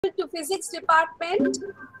to physics department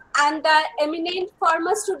and the eminent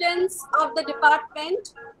former students of the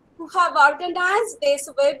department who have organized this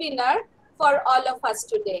webinar for all of us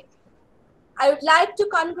today. I would like to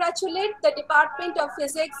congratulate the Department of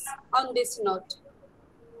Physics on this note.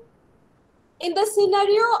 In the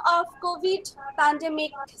scenario of COVID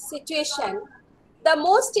pandemic situation, the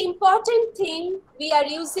most important thing we are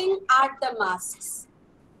using are the masks.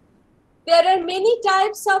 There are many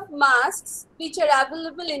types of masks which are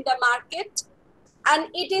available in the market, and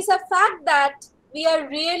it is a fact that we are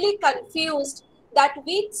really confused that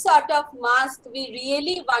which sort of mask we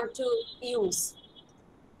really want to use.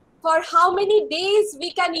 For how many days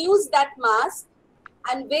we can use that mask,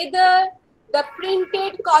 and whether the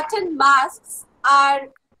printed cotton masks are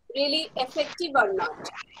really effective or not.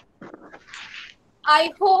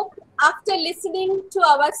 I hope after listening to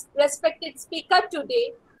our respected speaker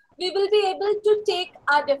today, we will be able to take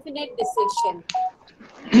a definite decision.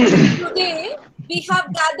 Today, we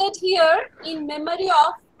have gathered here in memory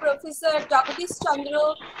of Professor Jagadish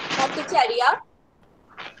Chandra Bhattacharya,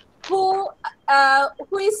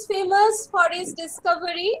 who is famous for his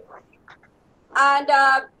discovery and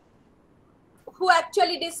who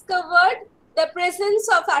actually discovered the presence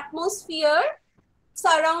of atmosphere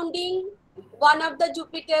surrounding one of the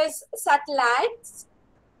Jupiter's satellites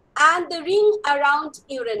and the ring around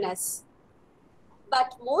Uranus.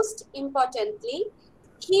 But most importantly,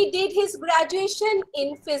 he did his graduation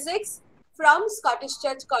in physics from Scottish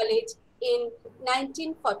Church College in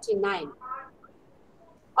 1949.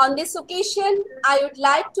 On this occasion, I would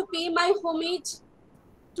like to pay my homage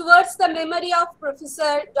towards the memory of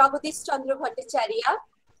Professor Jagadish Chandra Bhattacharya,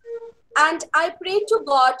 and I pray to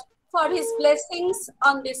God for his blessings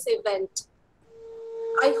on this event.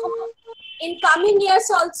 I hope in coming years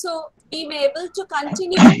also we may able to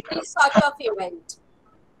continue this sort of event.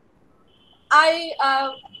 I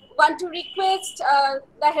want to request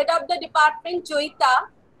the head of the department, Joita,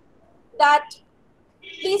 that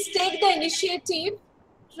please take the initiative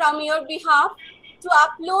from your behalf to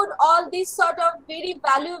upload all these sort of very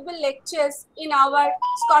valuable lectures in our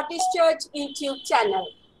Scottish Church YouTube channel.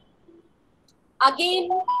 Again,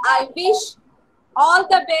 I wish all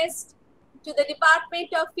the best to the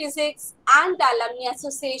Department of Physics and the Alumni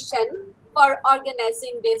Association for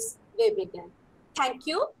organizing this webinar. Thank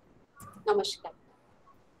you. Namaskar.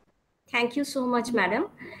 Thank you so much, madam.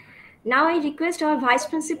 Now I request our Vice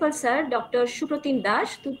Principal, sir, Dr. Supratim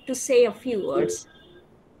Das, to say a few words.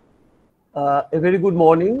 A very good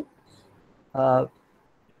morning.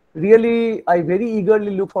 Really, I very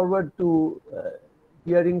eagerly look forward to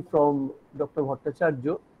hearing from Dr.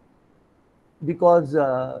 Bhattacharya, because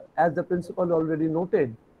as the principal already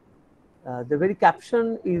noted, the very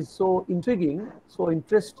caption is so intriguing, so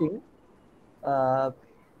interesting.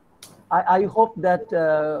 I hope that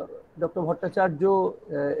Dr. Bhattacharya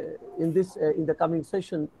in the coming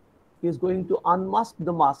session is going to unmask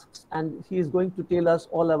the masks, and he is going to tell us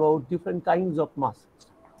all about different kinds of masks.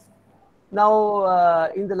 Now,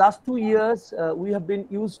 in the last 2 years, we have been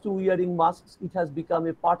used to wearing masks. It has become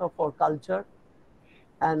a part of our culture.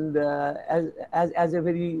 And as a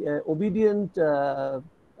very obedient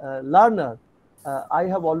learner, I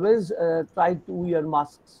have always tried to wear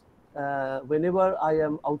masks whenever I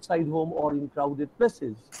am outside home or in crowded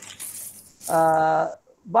places.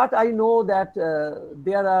 But I know that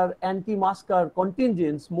there are anti-masker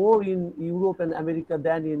contingents more in Europe and America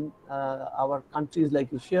than in our countries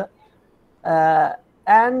like Asia.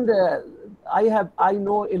 And I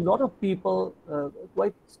know a lot of people,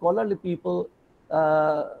 quite scholarly people,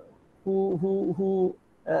 who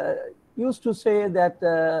used to say that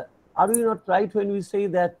are we not right when we say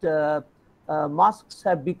that masks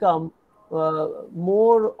have become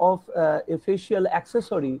more of a facial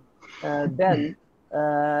accessory than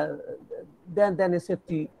a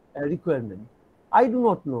safety requirement. I do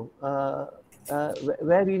not know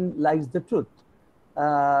wherein lies the truth.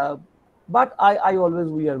 But I always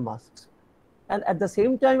wear masks. And at the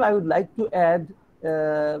same time, I would like to add,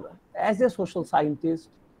 as a social scientist,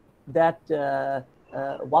 that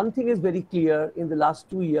one thing is very clear in the last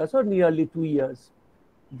 2 years or nearly 2 years,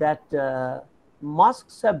 that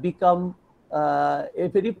masks have become a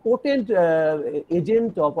very potent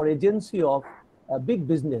agent of or agency of big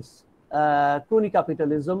business, crony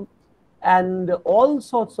capitalism, and all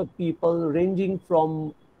sorts of people ranging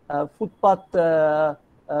from footpath,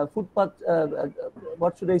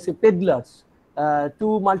 what should I say, peddlers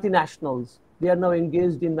to multinationals. They are now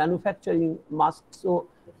engaged in manufacturing masks. So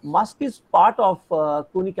mask is part of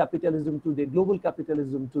crony capitalism today, global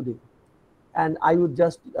capitalism today. And I would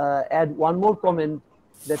just add one more comment,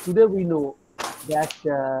 that today we know that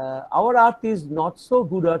our Earth is not so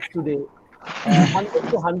good Earth today. 100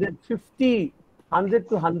 to 150, 100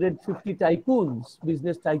 to 150 tycoons,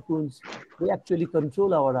 business tycoons, they actually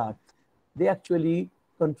control our Earth. They actually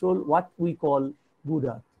control what we call good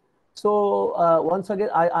Earth. So once again,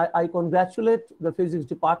 I congratulate the physics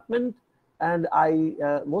department, and I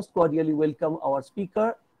most cordially welcome our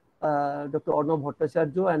speaker, Dr. Arnab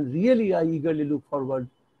Bhattacharya, and really I eagerly look forward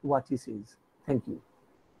to what he says. Thank you.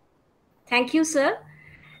 Thank you, sir.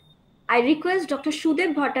 I request Dr.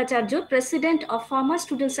 Shudev Bhattacharya, President of Former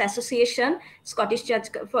Students Association, Scottish Church,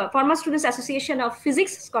 Former Students Association of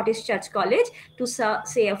Physics, Scottish Church College, to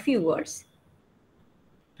say a few words.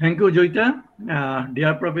 Thank you, Joyita.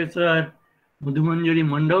 Dear Professor Madhumanjari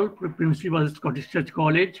Mandal, Principal, Scottish Church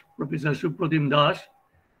College, Professor Supratim Das,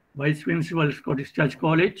 Vice Principal, Scottish Church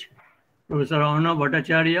College, Professor Arnab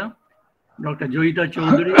Bhattacharya, Dr. Joyita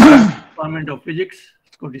Chaudhary, Department of Physics,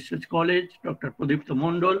 Scottish Church College, Dr. Pradipta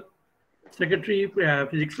Mondal, Secretary,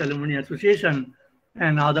 Physics Alumni Association,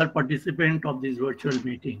 and other participants of this virtual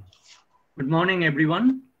meeting. Good morning,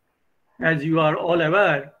 everyone. As you are all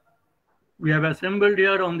aware, we have assembled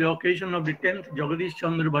here on the occasion of the 10th Jagadish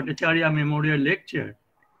Chandra Bhattacharya Memorial Lecture,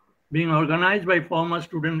 being organized by Former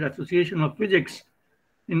Student Association of Physics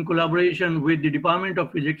in collaboration with the Department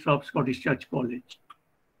of Physics of Scottish Church College.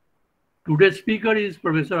 Today's speaker is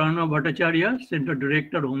Professor Arnab Bhattacharya, Center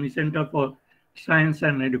Director, Homi Center for Science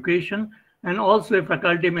and Education, and also a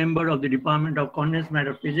faculty member of the Department of Condensed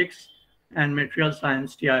Matter Physics and Material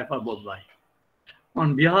Science, TIFR Bombay.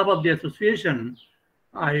 On behalf of the association,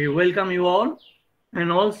 I welcome you all,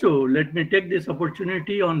 and also let me take this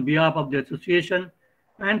opportunity on behalf of the association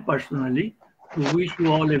and personally to wish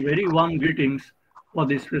you all a very warm greetings for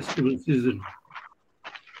this festival season.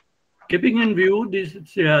 Keeping in view this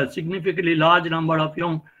significantly large number of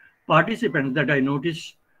young participants that I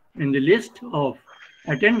noticed in the list of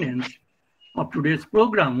attendance of today's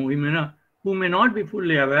program, who may not be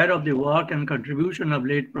fully aware of the work and contribution of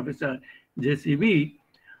late Professor JCB,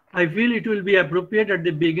 I feel it will be appropriate at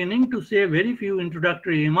the beginning to say very few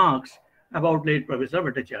introductory remarks about late Professor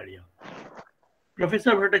Bhattacharya.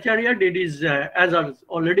 Professor Bhattacharya did his, as has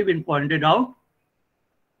already been pointed out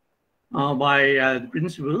by the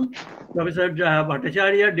principal, Professor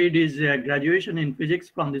Bhattacharya did his graduation in physics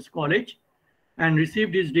from this college and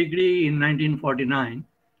received his degree in 1949.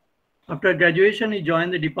 After graduation, he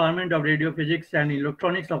joined the Department of Radio Physics and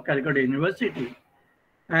Electronics of Calcutta University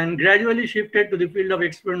and gradually shifted to the field of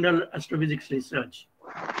experimental astrophysics research.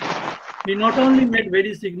 He not only made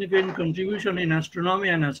very significant contribution in astronomy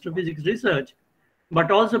and astrophysics research, but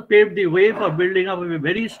also paved the way for building up a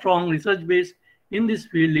very strong research base in this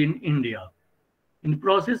field in India. In the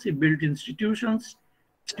process, he built institutions,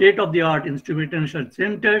 state-of-the-art instrumentation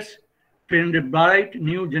centers, trained a bright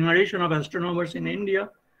new generation of astronomers in India,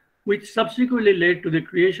 which subsequently led to the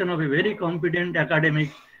creation of a very competent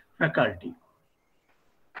academic faculty.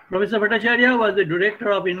 Professor Bhattacharya was the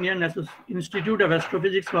director of Indian Institute of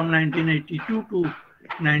Astrophysics from 1982 to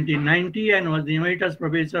 1990 and was the emeritus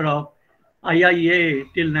professor of IIA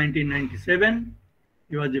till 1997.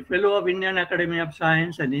 He was the fellow of Indian Academy of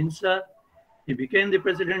Science and INSA. He became the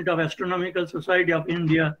president of Astronomical Society of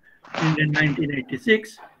India in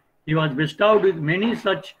 1986. He was bestowed with many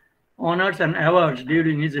such honors and awards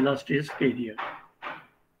during his illustrious career.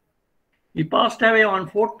 He passed away on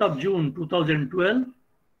 4th of June 2012.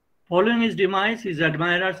 Following his demise, his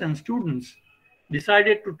admirers and students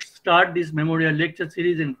decided to start this memorial lecture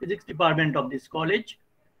series in physics department of this college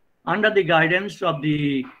under the guidance of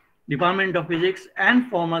the Department of Physics and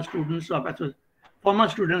Former Students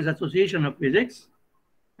Association of Physics.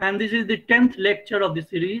 And this is the 10th lecture of the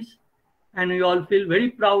series, and we all feel very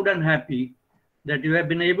proud and happy that you have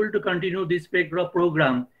been able to continue this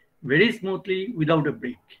program very smoothly without a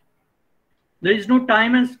break. There is no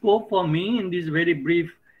time and scope for me in this very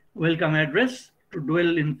brief welcome address to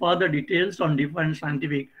dwell in further details on different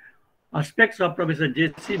scientific aspects of Professor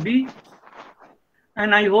JCB.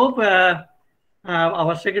 And I hope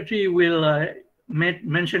our secretary will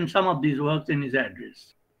mention some of these works in his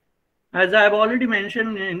address. As I have already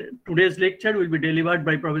mentioned, in today's lecture will be delivered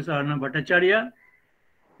by Professor Arnab Bhattacharya.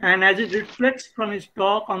 And as it reflects from his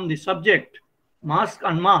talk on the subject,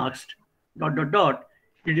 Unmasked, ...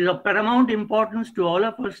 it is of paramount importance to all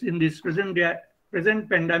of us in this present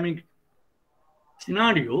pandemic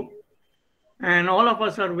scenario, and all of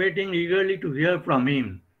us are waiting eagerly to hear from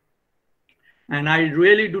him. And I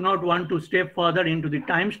really do not want to step further into the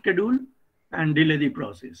time schedule and delay the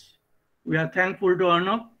process. We are thankful to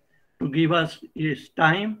Arnab to give us his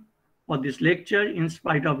time for this lecture in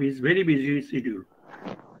spite of his very busy schedule.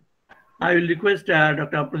 I will request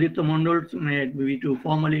Dr. Pradipta Mondol to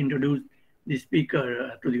formally introduce the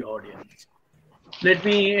speaker to the audience. Let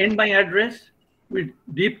me end my address with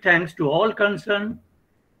deep thanks to all concerned,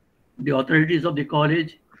 the authorities of the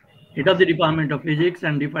college, head of the Department of Physics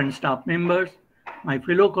and different staff members, my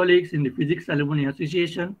fellow colleagues in the Physics Alumni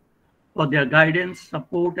Association for their guidance,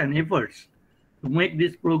 support and efforts to make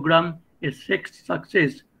this program a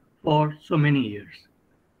success for so many years.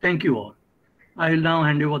 Thank you all. I will now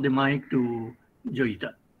hand over the mic to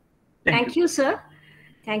Joyita. Thank you, sir.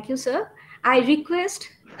 Thank you, sir. I request,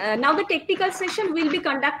 now the technical session will be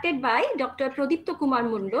conducted by Dr. Pradipta Kumar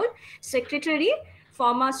Mondol, Secretary,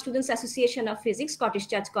 former Students Association of Physics, Scottish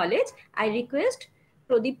Church College. I request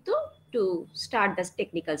Pradipta to start the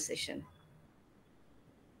technical session.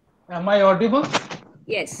 Am I audible?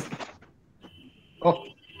 Yes.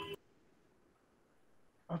 Okay.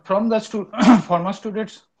 From the former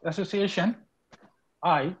Students Association,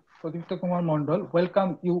 I, Pradipta Kumar Mondol,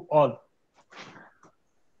 welcome you all.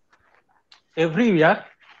 Every year,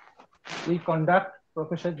 we conduct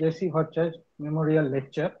Professor J.C. Bhattacharya Memorial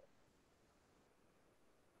Lecture,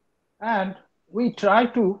 and we try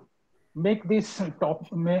to make this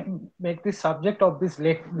subject of this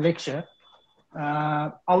lecture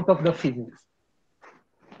out of the physics.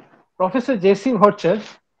 Professor J.C. Bhattacharya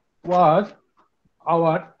was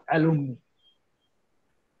our alumni.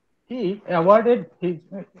 He awarded his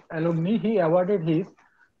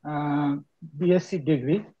BSc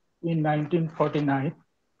degree in 1949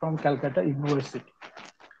 from Calcutta University.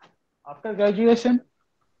 After graduation,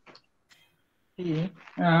 he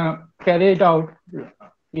carried out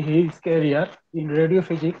his career in radio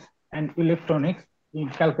physics and electronics in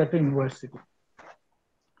Calcutta University.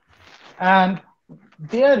 And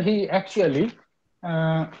there he actually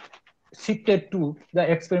shifted to the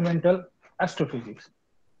experimental astrophysics.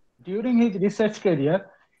 During his research career,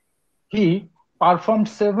 he performed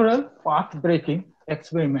several path-breaking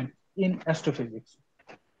experiments in astrophysics.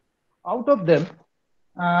 Out of them,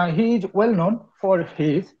 he is well known for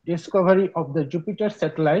his discovery of the Jupiter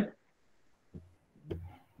satellite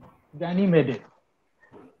Ganymede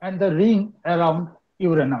and the ring around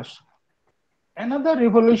Uranus. Another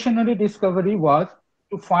revolutionary discovery was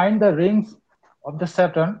to find the rings of the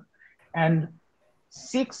Saturn and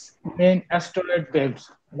 6 main asteroid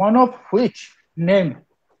belts, one of which named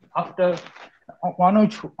Bhattacharya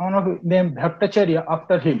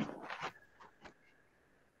after him.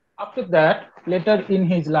 After that, later in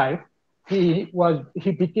his life, he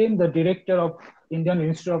became the director of Indian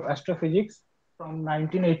Institute of Astrophysics from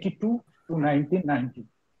 1982 to 1990.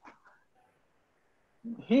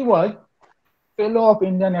 He was fellow of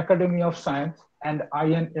Indian Academy of Science and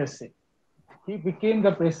INSA. He became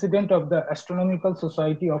the president of the Astronomical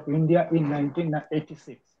Society of India in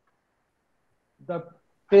 1986. The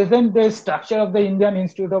present day structure of the Indian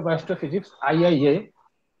Institute of Astrophysics, IIA,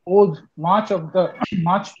 owes much to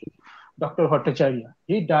Dr. Bhattacharya.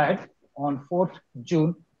 He died on 4th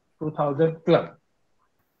June 2012.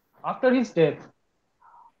 After his death,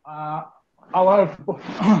 our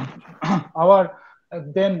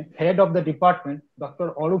then head of the department,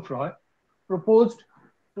 Dr. Arup Roy, proposed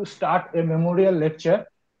to start a memorial lecture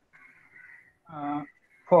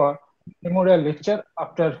for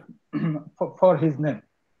his name,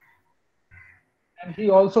 and he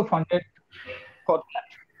also funded for that.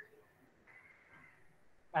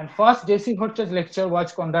 And first J.C. Bhattacharya's lecture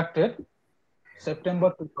was conducted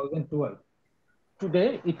September 2012.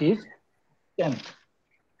 Today it is 10th.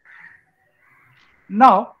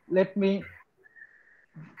 Now let me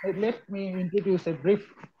introduce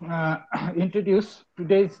introduce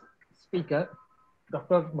today's speaker,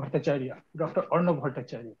 Dr. Bhattacharya, Dr. Arnab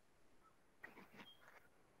Bhattacharya.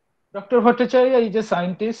 Dr. Bhattacharya is a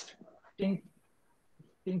scientist,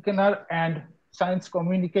 thinker, and science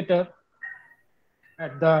communicator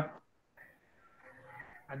at the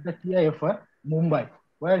TIFR, Mumbai,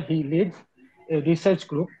 where he leads a research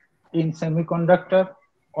group in semiconductor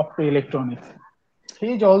optoelectronics.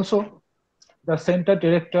 He is also the center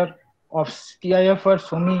director of TIFR's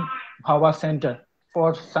Homi Bhaba Center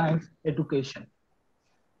for Science Education.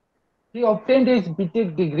 He obtained his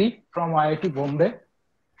BTech degree from IIT Bombay.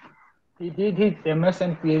 He did his MS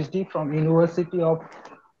and PhD from University of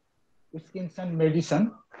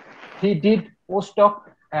Wisconsin-Madison. He did postdoc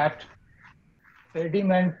at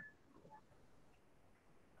Ferdinand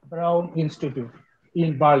Braun Institute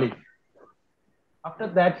in Berlin. After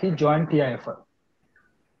that, he joined TIFR.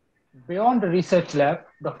 Beyond the research lab,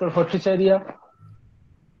 Dr. Bhattacharya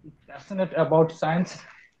is passionate about science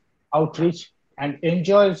outreach and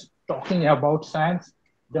enjoys talking about science,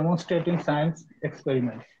 demonstrating science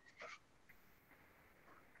experiments.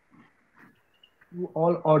 to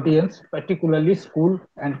all audience, particularly school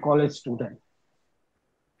and college students.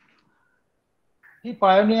 He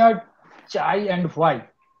pioneered Chai and Why,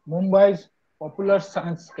 Mumbai's popular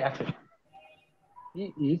science cafe.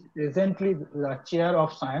 He is presently the chair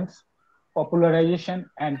of science, popularization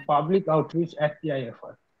and public outreach at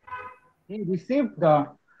TIFR. He received the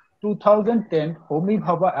 2010 Homi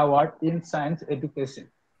Bhaba Award in Science Education.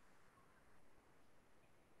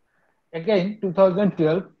 Again,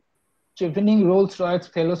 2012, Chevening Rolls-Royce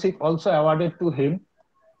Fellowship also awarded to him.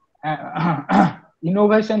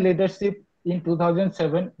 Innovation Leadership in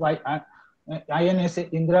 2007 by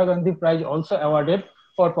INSA Indira Gandhi Prize also awarded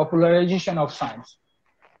for popularization of science.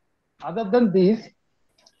 Other than these,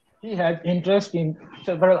 he had interest in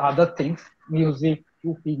several other things, music,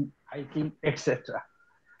 cooking, hiking, etc.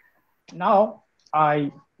 Now,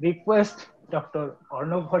 I request Dr.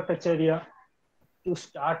 Arnab Bhattacharya to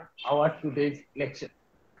start our today's lecture.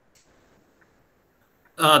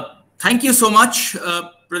 Thank you so much,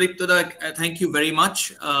 Pradipta. Thank you very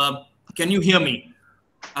much. Can you hear me?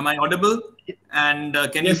 Am I audible? And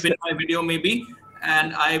can you pin my video maybe?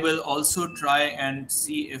 And I will also try and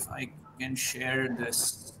see if I can share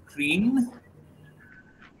this screen.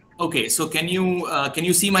 Okay, so can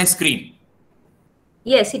you see my screen?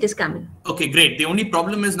 Yes, it is coming. Okay, great. The only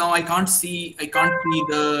problem is now I can't see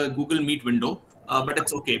the Google Meet window, but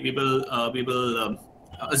it's okay. We will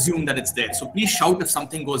assume that it's there. So please shout if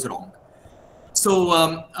something goes wrong.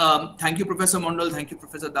 So thank you, Professor Mondal. Thank you,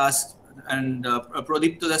 Professor Das, and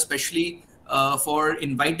Pradipta especially for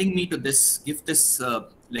inviting me to give this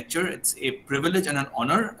lecture. It's a privilege and an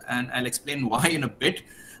honor, and I'll explain why in a bit.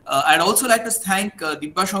 I'd also like to thank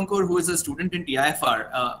Dibba Shankar, who is a student in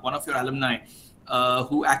TIFR, one of your alumni,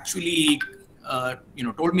 who actually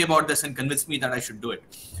told me about this and convinced me that I should do it.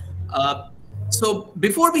 So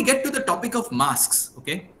before we get to the topic of masks,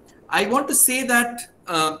 okay, I want to say that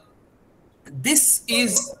this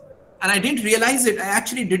is, and I didn't realize it, I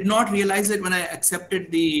actually did not realize it when I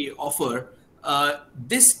accepted the offer.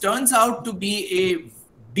 This turns out to be a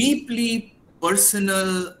deeply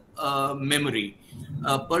personal memory,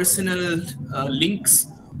 personal links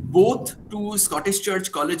both to Scottish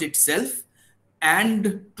Church College itself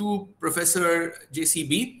and to Professor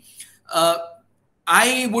JCB.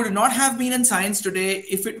 I would not have been in science today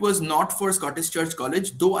if it was not for Scottish Church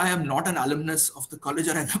College, though I am not an alumnus of the college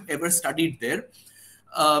or have ever studied there.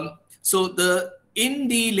 In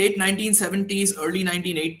the late 1970s, early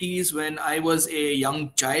 1980s, when I was a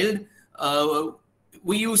young child,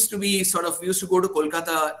 we used to go to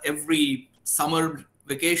Kolkata every summer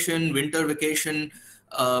vacation, winter vacation.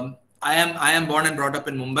 I am born and brought up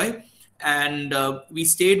in Mumbai. And we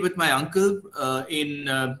stayed with my uncle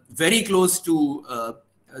in very close to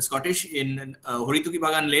Scottish in Horituki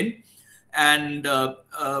Bagan Lane, and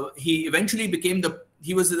he eventually became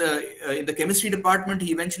he was in the chemistry department.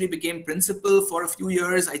 He eventually became principal for a few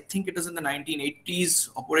years. I think it was in the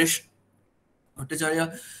 1980s, Operash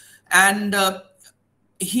Bhattacharya, and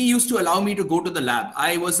he used to allow me to go to the lab.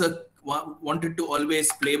 I wanted to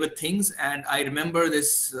always play with things, and I remember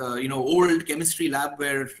this old chemistry lab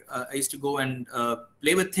where I used to go and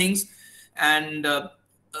play with things. And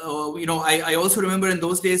I also remember in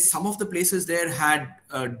those days some of the places there had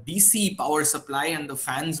DC power supply, and the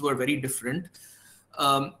fans were very different.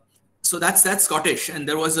 So that's Scottish, and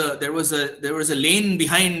there was a lane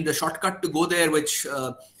behind the shortcut to go there, which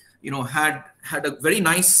had a very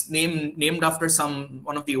nice name named after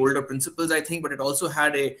one of the older principals, I think, but it also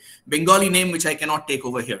had a Bengali name, which I cannot take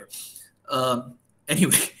over here.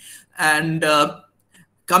 Anyway, and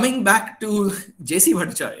coming back to JC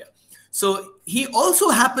Bhattacharya. So he also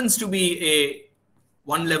happens to be a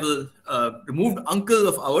one level removed uncle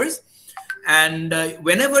of ours. And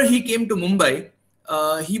whenever he came to Mumbai,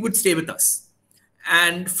 he would stay with us.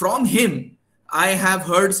 And from him, I have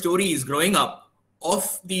heard stories growing up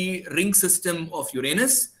of the ring system of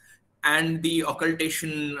Uranus and the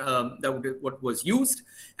occultation what was used.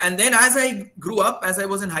 And then as I grew up, as I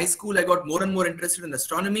was in high school, I got more and more interested in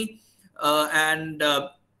astronomy. And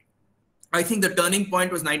I think the turning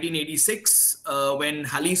point was 1986 when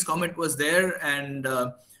Halley's Comet was there. And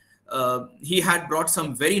he had brought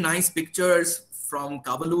some very nice pictures from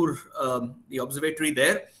Kabalur, the observatory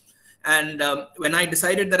there. And when I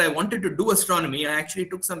decided that I wanted to do astronomy, I actually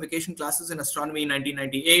took some vacation classes in astronomy in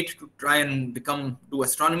 1998 to try and do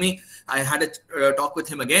astronomy. I had a talk with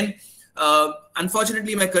him again.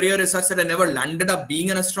 Unfortunately, my career is such that I never landed up being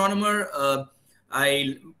an astronomer.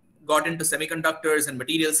 I got into semiconductors and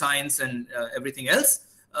material science and everything else.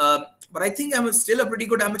 But I think I'm still a pretty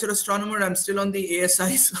good amateur astronomer. I'm still on the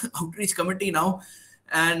ASI's outreach committee now.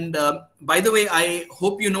 And by the way, I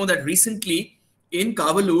hope you know that recently, in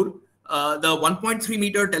Kavalur, the 1.3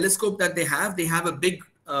 meter telescope that they have a big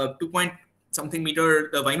 2-point-something meter,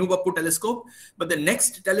 the Vainu Bappu telescope. But the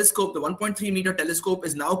next telescope, the 1.3 meter telescope,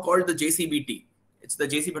 is now called the JCBT. It's the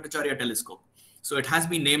JC Bhattacharya telescope. So it has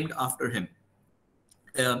been named after him.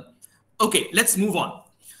 Okay, let's move on.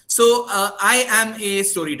 So I am a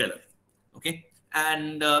storyteller. Okay,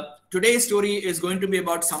 and today's story is going to be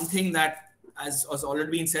about something that, as has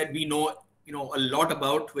already been said, we know a lot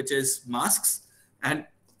about, which is masks. And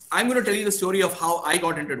I'm going to tell you the story of how I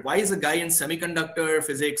got into it. Why is a guy in semiconductor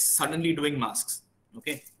physics suddenly doing masks?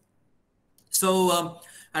 Okay, so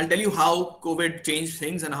I'll tell you how COVID changed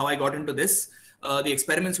things and how I got into this. The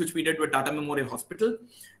experiments which we did with Tata Memorial Hospital,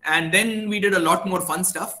 and then we did a lot more fun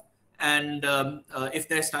stuff. And if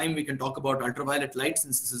there's time, we can talk about ultraviolet light,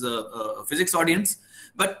 since this is a physics audience.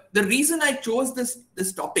 But the reason I chose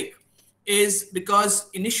this topic is because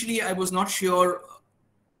initially I was not sure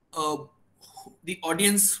the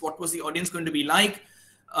audience, what was the audience going to be like.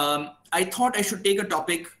 I thought I should take a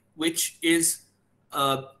topic which is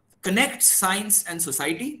connects science and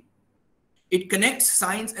society. It connects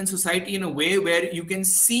science and society in a way where you can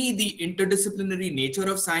see the interdisciplinary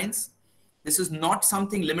nature of science. This is not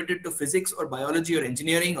something limited to physics or biology or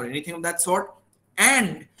engineering or anything of that sort.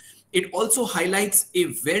 And it also highlights a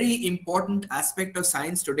very important aspect of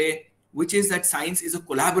science today, which is that science is a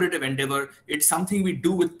collaborative endeavor. It's something we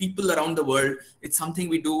do with people around the world. It's something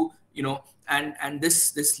we do, and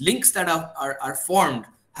this links that are formed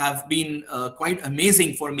have been quite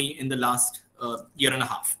amazing for me in the last year and a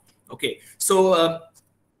half. Okay, so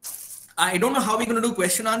I don't know how we're going to do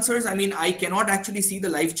question answers. I mean, I cannot actually see the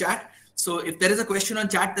live chat. So if there is a question on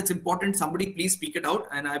chat that's important, somebody please speak it out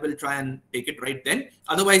and I will try and take it right then.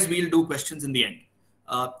 Otherwise, we'll do questions in the end.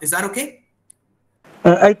 Is that okay?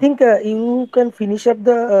 I think you can finish up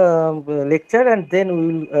the lecture and then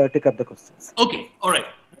we will take up the questions. Okay, all right.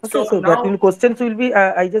 Okay, so now, that questions will be,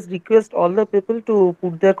 I just request all the people to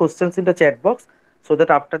put their questions in the chat box, so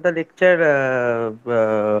that after the lecture,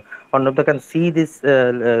 Arnab can see these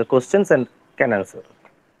questions and can answer.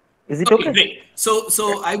 Is it okay? Great.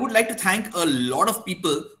 So I would like to thank a lot of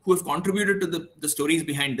people who have contributed to the stories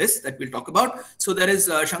behind this that we'll talk about. So there is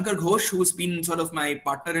Shankar Ghosh, who's been sort of my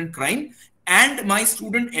partner in crime, and my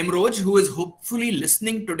student Emroj, who is hopefully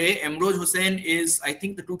listening today. Emroj Hussain is, I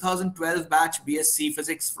think, the 2012 batch BSc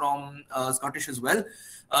Physics from Scottish as well.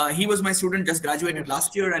 He was my student, just graduated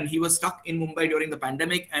last year, and he was stuck in Mumbai during the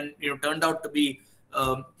pandemic, and turned out to be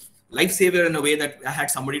lifesaver in a way that I had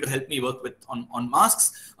somebody to help me work with on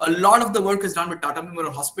masks. A lot of the work is done with Tata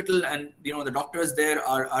Memorial Hospital, and the doctors there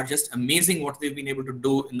are just amazing what they've been able to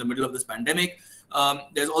do in the middle of this pandemic.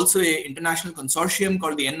 There's also an international consortium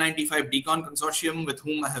called the N95 Decon Consortium with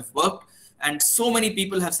whom I have worked, and so many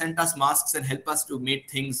people have sent us masks and help us to make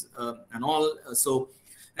things and all.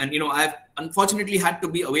 I've unfortunately had to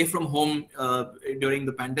be away from home during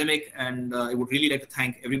the pandemic, and I would really like to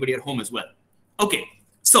thank everybody at home as well. Okay,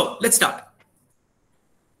 so let's start.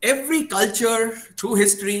 Every culture through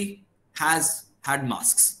history has had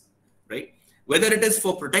masks, right? Whether it is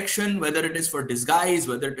for protection, whether it is for disguise,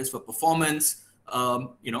 whether it is for performance,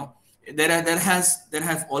 there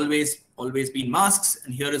have always been masks,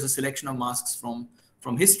 and here is a selection of masks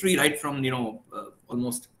from history, right from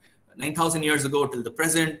almost 9,000 years ago till the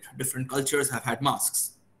present. Different cultures have had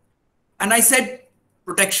masks. And I said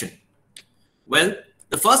protection. Well,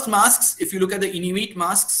 the first masks, if you look at the Inuit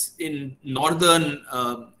masks in northern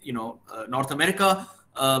North America,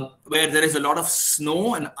 where there is a lot of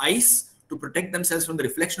snow and ice, to protect themselves from the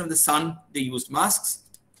reflection of the sun, they used masks.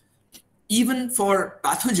 Even for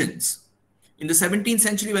pathogens, in the 17th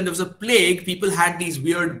century, when there was a plague, people had these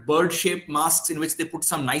weird bird-shaped masks in which they put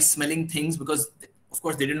some nice-smelling things because, of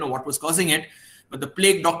course, they didn't know what was causing it. But the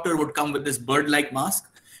plague doctor would come with this bird-like mask.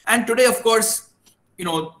 And today, of course,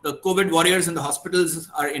 the COVID warriors in the hospitals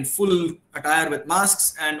are in full attire with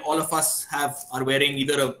masks, and all of us are wearing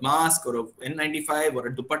either a mask or a N95 or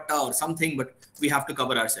a dupatta or something, but we have to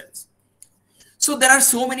cover ourselves. So there are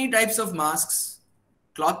so many types of masks: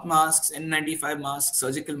 cloth masks, N95 masks,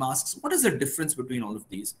 surgical masks. What is the difference between all of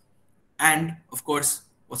these? And of course,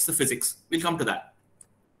 what's the physics? We'll come to that.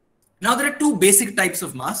 Now, there are two basic types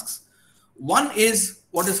of masks. One is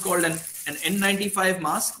what is called an N95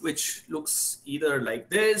 mask, which looks either like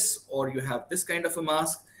this, or you have this kind of a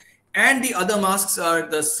mask. And the other masks are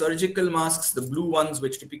the surgical masks, the blue ones,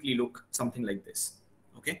 which typically look something like this.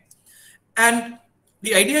 Okay. And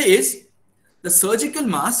the idea is the surgical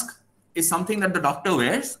mask is something that the doctor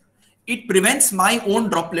wears. It prevents my own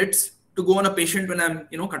droplets to go on a patient when I'm,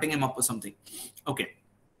 cutting him up or something. Okay.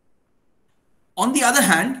 On the other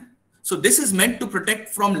hand, so this is meant to protect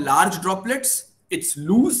from large droplets it's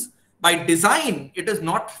loose. By design, it is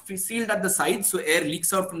not sealed at the sides, so air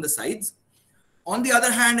leaks out from the sides. On the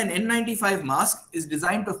other hand, an N95 mask is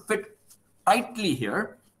designed to fit tightly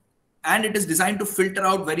here, and it is designed to filter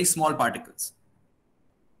out very small particles.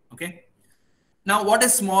 Okay. Now, what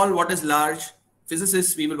is small? What is large?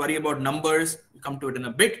 Physicists, we will worry about numbers. We'll come to it in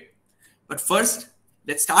a bit. But first,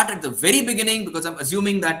 let's start at the very beginning, because I'm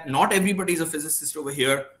assuming that not everybody is a physicist over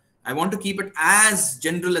here. I want to keep it as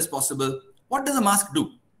general as possible. What does a mask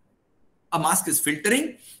do? A mask is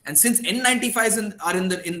filtering, and since N95s are in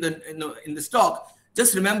the stock,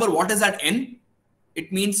 just remember, what is that N?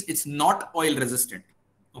 It means it's not oil resistant.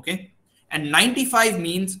 Okay, and 95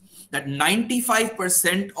 means that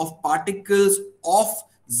 95% of particles of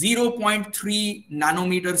 0.3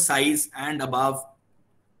 nanometer size and above.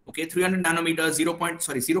 Okay, 300 nanometers,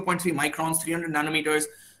 0.3 microns, 300 nanometers.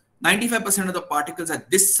 95% of the particles at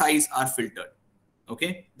this size are filtered.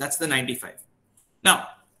 Okay, that's the 95. Now,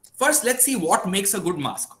 first, let's see what makes a good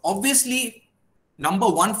mask. Obviously, number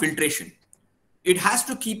one, filtration. It has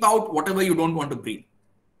to keep out whatever you don't want to breathe.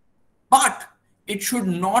 But it should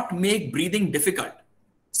not make breathing difficult.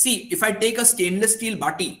 See, if I take a stainless steel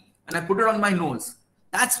bati and I put it on my nose,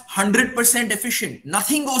 that's 100% efficient.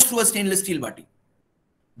 Nothing goes through a stainless steel bati.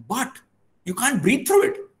 But you can't breathe through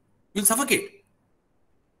it. You'll suffocate.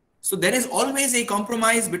 So there is always a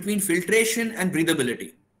compromise between filtration and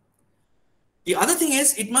breathability. The other thing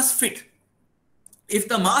is, it must fit. If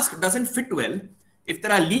the mask doesn't fit well, if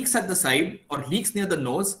there are leaks at the side or leaks near the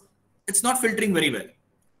nose, it's not filtering very well.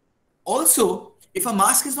 Also, if a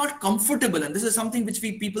mask is not comfortable, and this is something which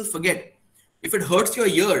people forget, if it hurts your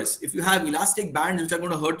ears, if you have elastic bands which are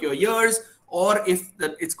going to hurt your ears, or if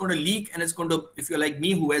it's going to leak and it's going to, if you're like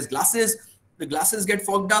me who wears glasses, the glasses get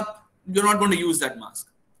fogged up, you're not going to use that mask.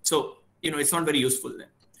 So, it's not very useful then.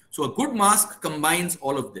 So a good mask combines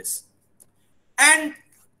all of this. And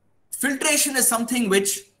filtration is something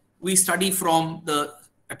which we study from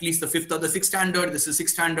at least the 5th or the 6th standard. This is 6th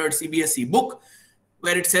standard CBSE book,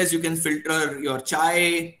 where it says you can filter your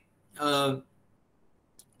chai through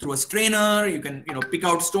a strainer. You can, pick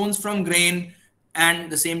out stones from grain.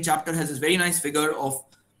 And the same chapter has this very nice figure of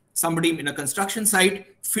somebody in a construction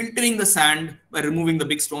site filtering the sand by removing the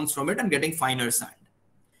big stones from it and getting finer sand.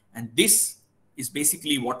 And this is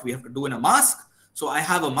basically what we have to do in a mask. So I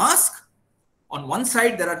have a mask. On one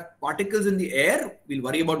side, there are particles in the air. We'll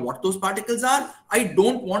worry about what those particles are. I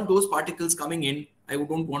don't want those particles coming in. I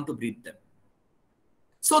don't want to breathe them.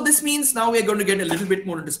 So this means now we're going to get a little bit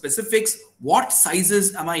more into specifics. What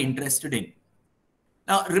sizes am I interested in?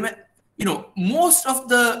 Now, remember, most of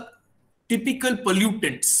the typical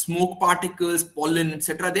pollutants, smoke particles, pollen,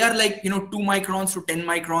 etc., they are like, 2 microns to 10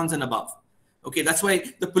 microns and above. Okay, that's why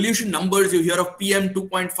the pollution numbers you hear of PM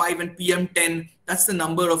 2.5 and PM 10, that's the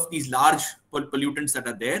number of these large pollutants that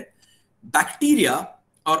are there. Bacteria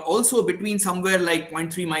are also between somewhere like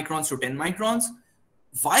 0.3 microns to 10 microns.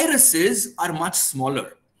 Viruses are much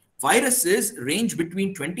smaller. Viruses range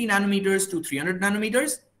between 20 nanometers to 300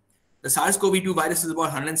 nanometers. The SARS-CoV-2 virus is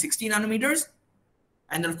about 160 nanometers.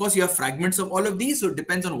 And then, of course, you have fragments of all of these. So it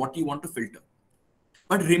depends on what you want to filter.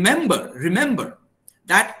 But remember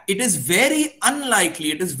that it is very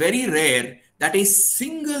unlikely, it is very rare that a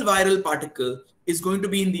single viral particle is going to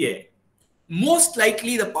be in the air. Most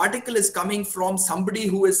likely, the particle is coming from somebody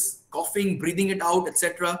who is coughing, breathing it out,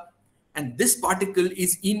 etc. And this particle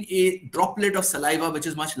is in a droplet of saliva, which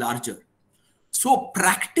is much larger. So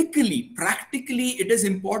practically, it is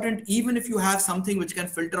important, even if you have something which can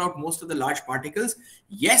filter out most of the large particles.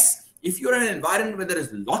 Yes, if you're in an environment where there is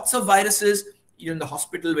lots of viruses, you're in the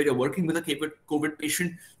hospital where you're working with a COVID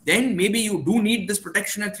patient, then maybe you do need this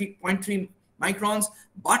protection at 3.3 microns.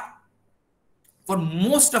 But for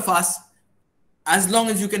most of us, as long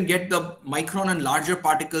as you can get the micron and larger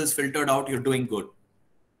particles filtered out, you're doing good.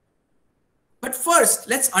 But first,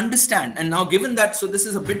 let's understand. And now, given that, so this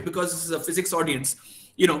is a bit, because this is a physics audience,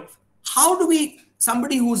 how do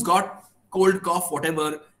somebody who's got cold, cough,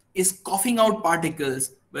 whatever, is coughing out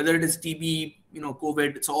particles, whether it is TB,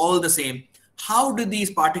 COVID, it's all the same. How do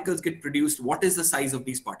these particles get produced? What is the size of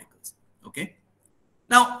these particles? Okay.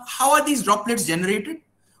 Now, how are these droplets generated?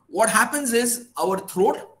 What happens is our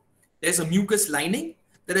throat, there's a mucus lining.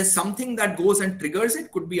 There is something that goes and triggers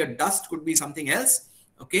it. Could be a dust, could be something else.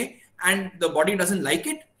 Okay. And the body doesn't like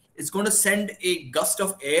it. It's going to send a gust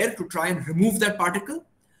of air to try and remove that particle.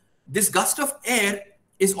 This gust of air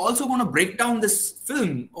is also going to break down this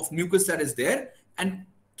film of mucus that is there and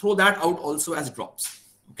throw that out also as drops.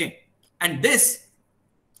 Okay. And this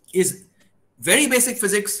is very basic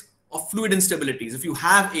physics of fluid instabilities. If you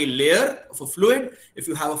have a layer of a fluid, if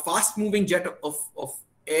you have a fast moving jet of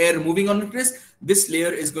air moving on this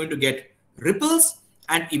layer is going to get ripples,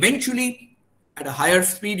 and eventually at a higher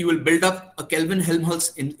speed, you will build up a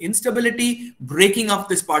Kelvin-Helmholtz instability, breaking up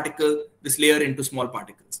this particle, this layer into small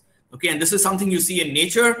particles. Okay, and this is something you see in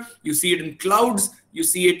nature, you see it in clouds, you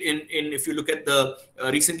see it in if you look at the,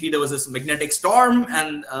 recently there was this magnetic storm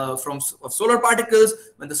and of solar particles.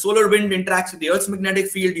 When the solar wind interacts with the Earth's magnetic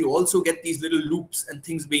field, you also get these little loops and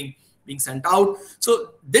things being sent out.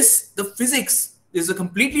 So the physics is a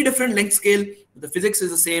completely different length scale. The physics is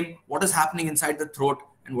the same, what is happening inside the throat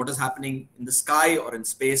and what is happening in the sky or in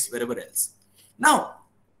space, wherever else. Now,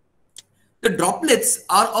 the droplets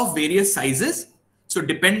are of various sizes. So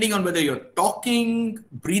depending on whether you're talking,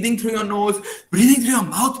 breathing through your nose, breathing through your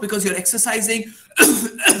mouth because you're exercising,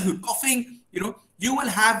 coughing, you will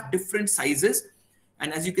have different sizes.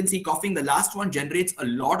 And as you can see, coughing, the last one generates a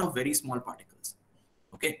lot of very small particles.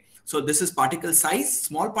 Okay, so this is particle size,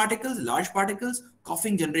 small particles, large particles.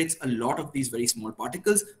 Coughing generates a lot of these very small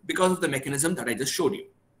particles because of the mechanism that I just showed you.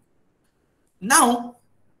 Now,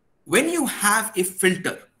 when you have a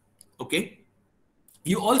filter, okay,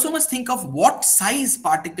 you also must think of what size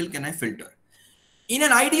particle can I filter. In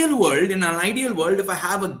an ideal world, if I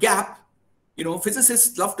have a gap,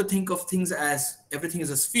 physicists love to think of things as everything is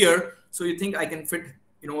a sphere. So you think I can fit,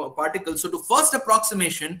 a particle. So to first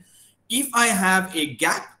approximation, if I have a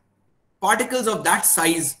gap, particles of that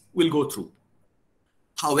size will go through.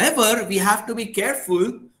 However, we have to be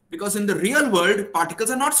careful because in the real world, particles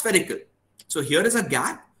are not spherical. So here is a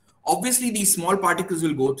gap. Obviously, these small particles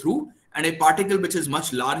will go through, and a particle which is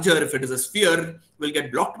much larger, if it is a sphere, will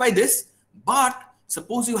get blocked by this. But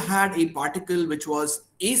suppose you had a particle which was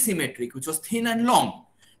asymmetric, which was thin and long.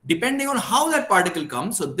 Depending on how that particle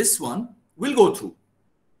comes, so this one will go through.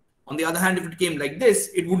 On the other hand, if it came like this,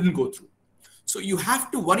 it wouldn't go through. So you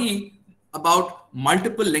have to worry about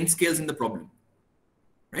multiple length scales in the problem,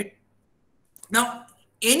 right? Now,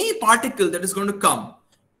 any particle that is going to come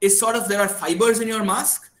is sort of, there are fibers in your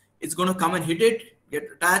mask. It's going to come and hit it, get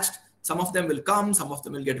attached. Some of them will come, some of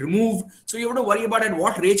them will get removed. So you have to worry about at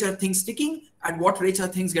what rate are things sticking, at what rate are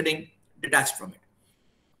things getting detached from it,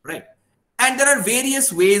 right? And there are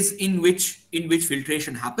various ways in which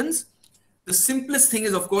filtration happens. The simplest thing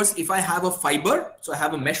is, of course, if I have a fiber, so I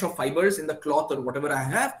have a mesh of fibers in the cloth or whatever I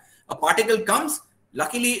have, a particle comes.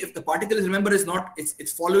 Luckily, if the particle is, remember,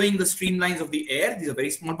 it's following the streamlines of the air. These are very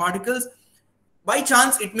small particles. By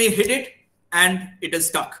chance, it may hit it and it is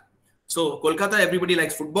stuck. So Kolkata, everybody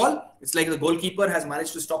likes football. It's like the goalkeeper has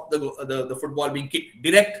managed to stop the football being kicked.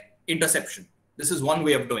 Direct interception. This is one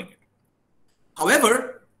way of doing it.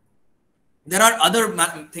 However, there are other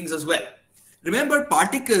things as well. Remember,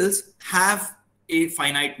 particles have a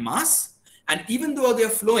finite mass, and even though they are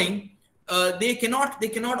flowing, they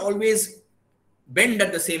cannot always bend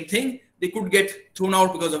at the same thing. They could get thrown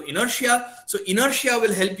out because of inertia. So inertia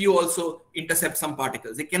will help you also intercept some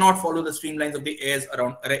particles. They cannot follow the streamlines of the air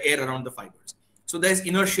around the fibers. So there's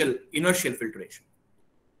inertial filtration.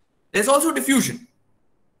 There's also diffusion.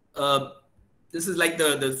 This is like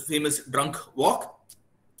the famous drunk walk.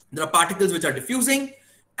 There are particles which are diffusing,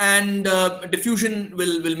 and diffusion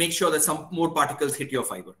will make sure that some more particles hit your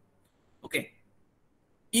fiber. Okay.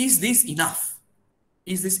 Is this enough?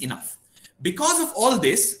 Is this enough? Because of all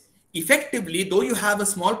this, effectively, though you have a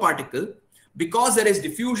small particle, because there is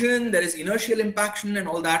diffusion, there is inertial impaction and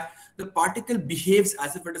all that, the particle behaves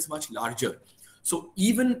as if it is much larger. So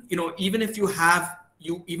even if you have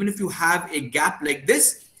a gap like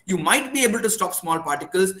this, you might be able to stop small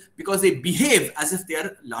particles because they behave as if they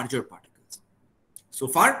are larger particles. So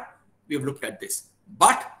far, we have looked at this,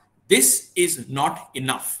 but this is not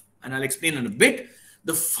enough. And I'll explain in a bit.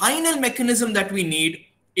 The final mechanism that we need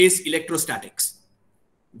is electrostatics.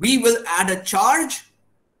 We will add a charge.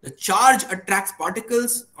 The charge attracts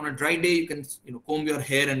particles. On a dry day, you can comb your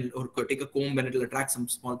hair or take a comb and it will attract some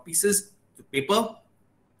small pieces of paper.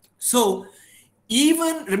 So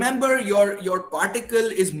even remember, your particle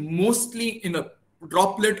is mostly in a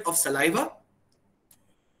droplet of saliva.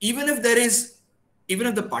 Even if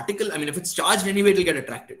the particle, if it's charged anyway, it will get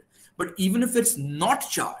attracted. But even if it's not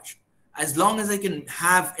charged, as long as I can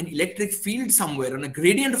have an electric field somewhere, and a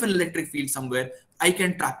gradient of an electric field somewhere, I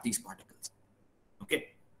can trap these particles. Okay.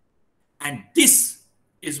 And this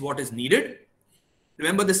is what is needed.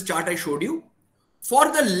 Remember this chart I showed you?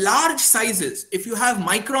 For the large sizes, if you have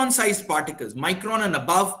micron-sized particles, micron and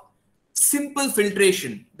above, simple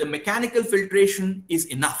filtration, the mechanical filtration is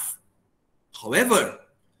enough. However,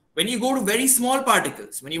 when you go to very small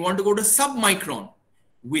particles, when you want to go to sub-micron,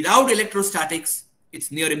 without electrostatics,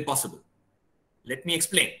 it's near impossible. Let me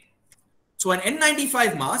explain. So an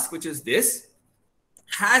N95 mask, which is this,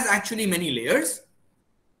 has actually many layers.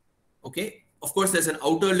 Okay. Of course, there's an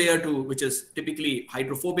outer layer too, which is typically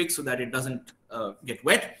hydrophobic so that it doesn't get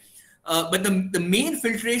wet. But the main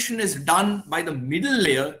filtration is done by the middle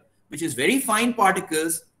layer, which is very fine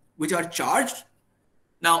particles, which are charged.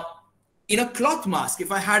 Now, in a cloth mask,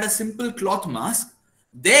 if I had a simple cloth mask,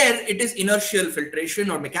 there it is inertial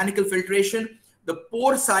filtration or mechanical filtration. The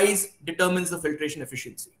pore size determines the filtration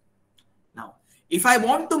efficiency. Now, if I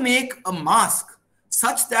want to make a mask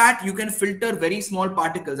such that you can filter very small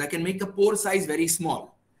particles, I can make the pore size very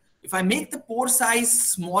small. If I make the pore size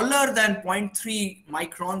smaller than 0.3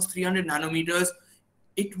 microns, 300 nanometers,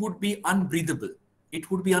 it would be unbreathable. It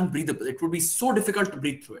would be unbreathable. It would be so difficult to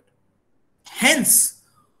breathe through it. Hence,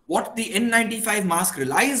 what the N95 mask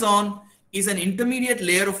relies on is an intermediate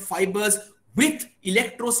layer of fibers with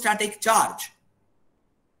electrostatic charge.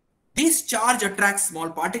 This charge attracts small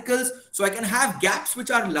particles, so I can have gaps which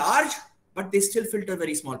are large, but they still filter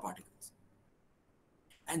very small particles.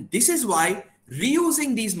 And this is why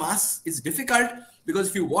reusing these masks is difficult, because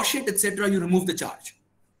if you wash it, etc., you remove the charge.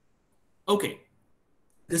 Okay.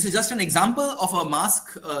 This is just an example of a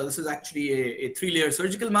mask. This is actually a 3-layer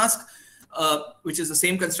surgical mask, which is the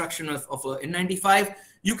same construction of a N95.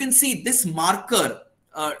 You can see this marker.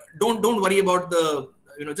 Don't worry about the,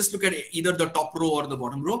 just look at either the top row or the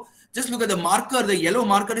bottom row. Just look at the marker. The yellow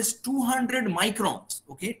marker is 200 microns.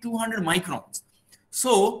 Okay, 200 microns.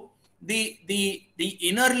 So the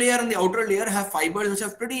inner layer and the outer layer have fibers which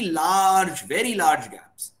have pretty large, very large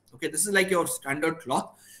gaps. Okay, this is like your standard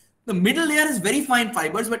cloth. The middle layer is very fine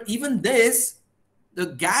fibers, but even this, the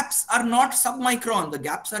gaps are not submicron. The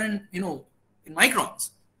gaps are in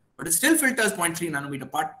microns, but it still filters 0.3 nanometer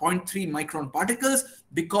 0.3 micron particles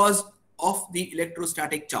because of the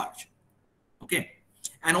electrostatic charge. Okay.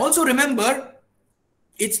 And also remember,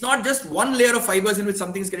 it's not just one layer of fibers in which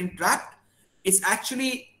something is getting trapped. It's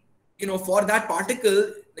actually, for that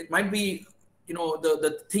particle, it might be,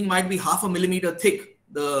 the thing might be 0.5 millimeter thick.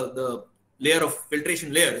 The layer of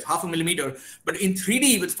filtration layer is 0.5 millimeter. But in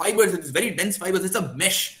 3D with fibers, it's very dense fibers. It's a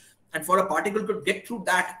mesh. And for a particle to get through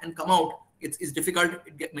that and come out, it's difficult.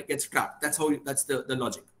 It gets trapped. That's the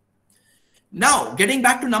logic. Now, getting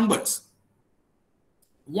back to numbers.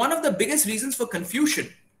 One of the biggest reasons for confusion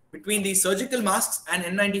between these surgical masks and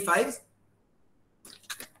N95s,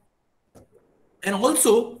 and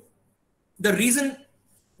also the reason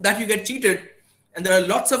that you get cheated, and there are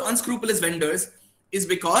lots of unscrupulous vendors, is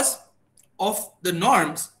because of the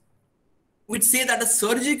norms which say that a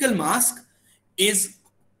surgical mask is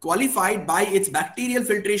qualified by its bacterial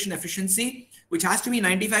filtration efficiency, which has to be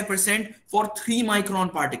 95% for 3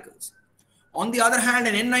 micron particles. On the other hand,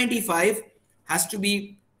 an N95 has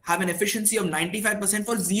to have an efficiency of 95%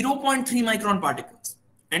 for 0.3 micron particles.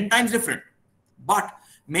 10 times different. But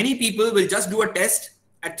many people will just do a test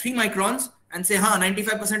at 3 microns and say,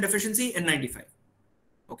 95% efficiency, N95.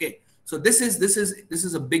 Okay. So this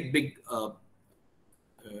is a big thing.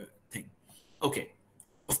 Okay.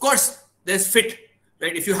 Of course, there's fit,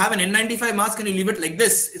 right? If you have an N95 mask and you leave it like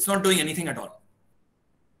this, it's not doing anything at all.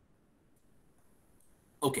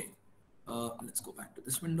 Okay. Let's go back to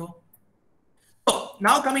this window. So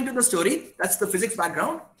now coming to the story, that's the physics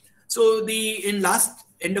background. So in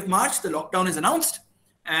end of March, the lockdown is announced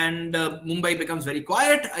and Mumbai becomes very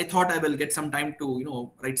quiet. I thought I will get some time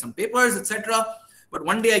to, write some papers, etc. But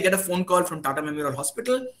one day I get a phone call from Tata Memorial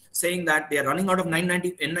Hospital saying that they are running out of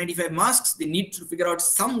N95 masks. They need to figure out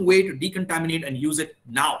some way to decontaminate and use it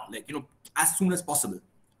now, as soon as possible.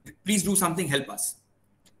 Please do something, help us.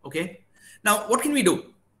 Okay. Now, what can we do?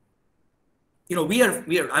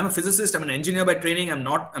 I'm a physicist, I'm an engineer by training.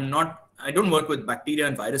 I don't work with bacteria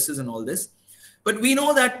and viruses and all this, but we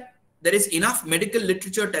know that there is enough medical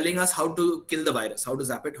literature telling us how to kill the virus, how to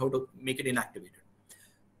zap it, how to make it inactivated.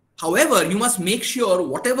 However, you must make sure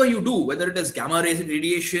whatever you do, whether it is gamma ray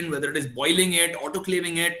radiation, whether it is boiling it,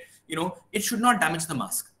 autoclaving it, it should not damage the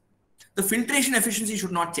mask. The filtration efficiency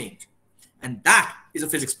should not change. And that is a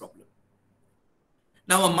physics problem.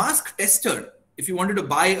 Now, a mask tester, if you wanted to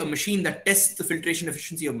buy a machine that tests the filtration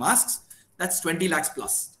efficiency of masks, that's 20 lakhs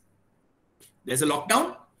plus. There's a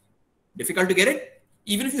lockdown, difficult to get it.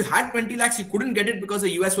 Even if you had 20 lakhs, you couldn't get it because the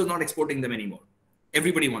US was not exporting them anymore.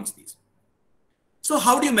 Everybody wants these. So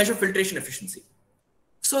how do you measure filtration efficiency?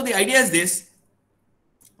 So the idea is this,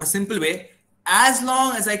 a simple way, as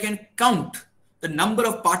long as I can count the number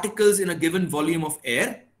of particles in a given volume of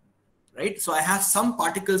air, right? So I have some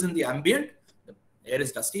particles in the ambient, the air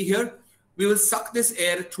is dusty here. We will suck this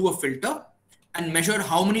air through a filter and measure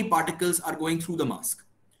how many particles are going through the mask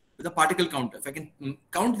with a particle counter. If I can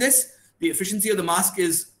count this, the efficiency of the mask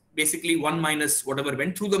is basically 1 minus whatever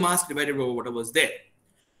went through the mask divided by whatever was there.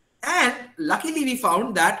 And luckily we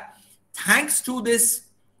found that thanks to this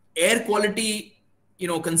air quality,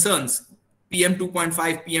 concerns, PM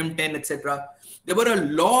 2.5, PM 10, etc., there were a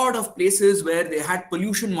lot of places where they had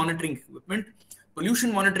pollution monitoring equipment.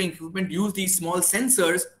 Pollution monitoring equipment use these small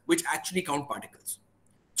sensors which actually count particles.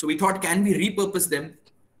 So we thought, can we repurpose them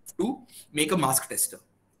to make a mask tester?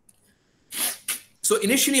 So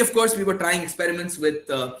initially, of course, we were trying experiments with,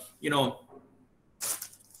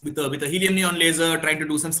 with a helium neon laser, trying to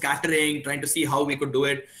do some scattering, trying to see how we could do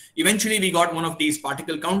it. Eventually, we got one of these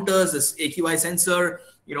particle counters, this AQI sensor,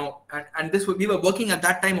 and this, we were working at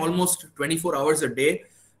that time almost 24 hours a day.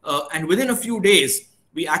 And within a few days,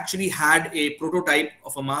 we actually had a prototype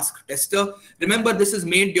of a mask tester. Remember, this is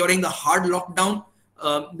made during the hard lockdown.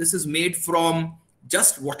 This is made from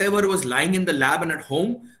just whatever was lying in the lab and at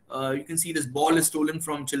home. You can see this ball is stolen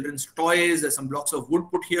from children's toys. There's some blocks of wood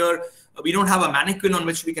put here. We don't have a mannequin on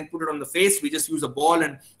which we can put it on the face. We just use a ball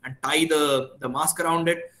and tie the mask around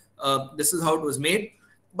it. This is how it was made.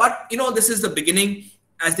 But, this is the beginning.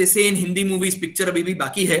 As they say in Hindi movies, picture abhi bhi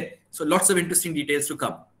baki hai. So lots of interesting details to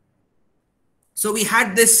come. So we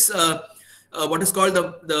had this, what is called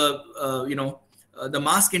the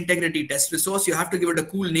mask integrity test resource. You have to give it a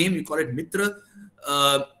cool name. You call it Mitra.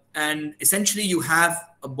 And essentially you have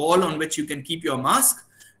a ball on which you can keep your mask.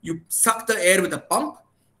 You suck the air with a pump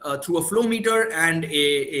through a flow meter and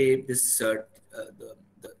the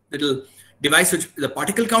little device, which the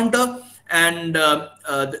particle counter. And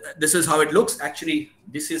this is how it looks. Actually,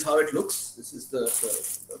 this is how it looks. This is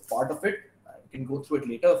the part of it. I can go through it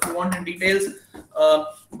later if you want in details.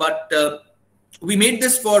 But we made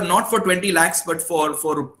this for not for 20 lakhs, but for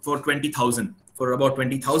 20,000, for about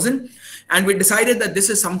 20,000. And we decided that this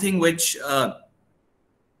is something which,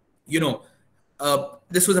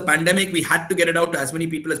 this was a pandemic. We had to get it out to as many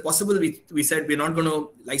people as possible. We said we're not going to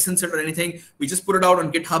license it or anything. We just put it out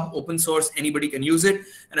on GitHub, open source. Anybody can use it.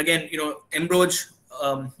 And again, Ambroj,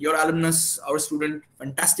 your alumnus, our student,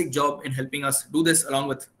 fantastic job in helping us do this along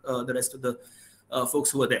with the rest of the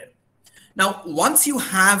folks who were there. Now, once you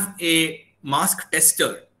have a mask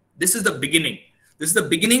tester, this is the beginning. This is the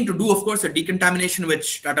beginning to do, of course, a decontamination,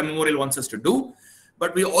 which Tata Memorial wants us to do.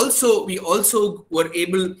 But we also were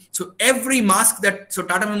able, so every mask so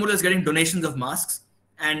Tata Memorial is getting donations of masks.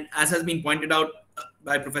 And as has been pointed out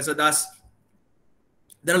by Professor Das,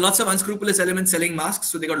 there are lots of unscrupulous elements selling masks.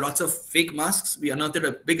 So they got lots of fake masks. We unearthed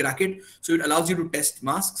a big racket. So it allows you to test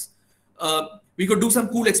masks. We could do some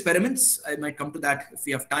cool experiments. I might come to that if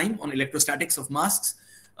we have time, on electrostatics of masks.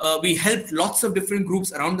 We helped lots of different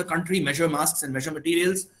groups around the country measure masks and measure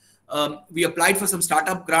materials. We applied for some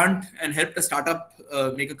startup grant and helped a startup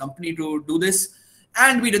make a company to do this.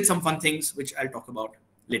 And we did some fun things, which I'll talk about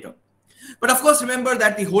later. But of course, remember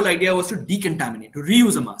that the whole idea was to decontaminate, to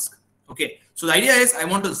reuse a mask. Okay, so the idea is I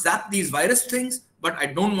want to zap these virus things, but I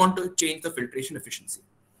don't want to change the filtration efficiency.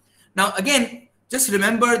 Now, again, just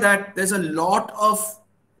remember that there's a lot of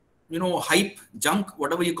hype, junk,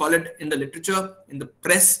 whatever you call it, in the literature, in the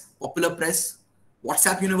press, popular press,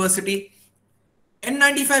 WhatsApp University.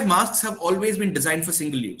 N95 masks have always been designed for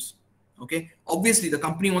single use. Okay, obviously the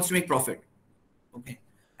company wants to make profit. Okay,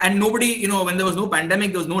 and nobody, when there was no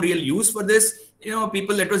pandemic, there was no real use for this.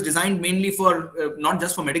 People, it was designed mainly for not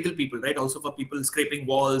just for medical people, right? Also for people scraping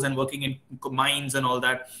walls and working in mines and all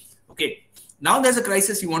that. Okay, now there's a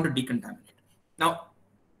crisis. You want to decontaminate. Now,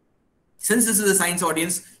 since this is a science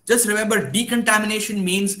audience, just remember decontamination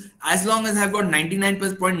means as long as I've got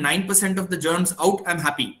 99.9% of the germs out, I'm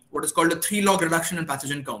happy. What is called a 3-log reduction in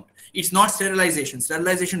pathogen count. It's not sterilization.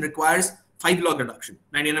 Sterilization requires 5-log reduction,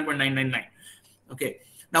 99.999. Okay.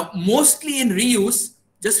 Now, mostly in reuse,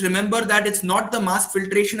 just remember that it's not the mask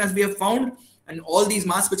filtration as we have found. And all these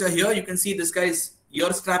masks which are here, you can see this guy's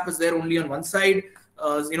ear strap is there only on one side.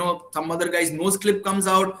 Some other guy's nose clip comes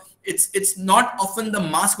out. It's not often the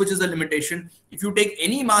mask which is the limitation. If you take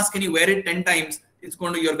any mask and you wear it 10 times,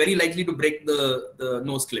 you're very likely to break the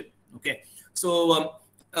nose clip. Okay. So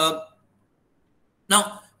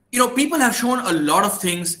now, people have shown a lot of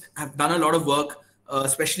things, have done a lot of work,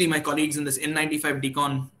 especially my colleagues in this N95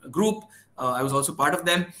 decon group. I was also part of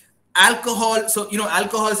them. Alcohol. So,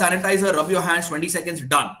 alcohol, sanitizer, rub your hands, 20 seconds,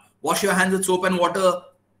 done. Wash your hands with soap and water,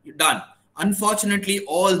 you're done. Unfortunately,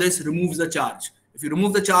 all this removes the charge. If you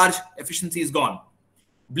remove the charge, efficiency is gone.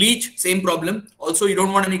 Bleach, same problem. Also, you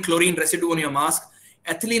don't want any chlorine residue on your mask.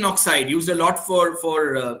 Ethylene oxide, used a lot for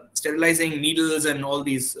sterilizing needles and all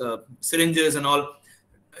these syringes and all.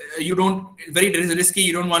 Very risky.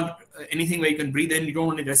 You don't want anything where you can breathe in. You don't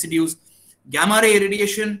want any residues. Gamma ray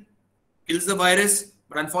irradiation kills the virus,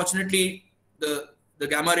 but unfortunately, the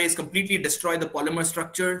gamma rays completely destroy the polymer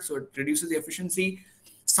structure, so it reduces the efficiency.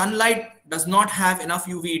 Sunlight does not have enough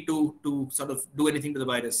UV to sort of do anything to the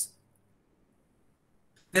virus.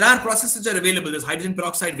 There are processes that are available. There's hydrogen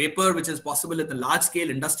peroxide vapor, which is possible in the large scale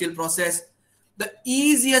industrial process. The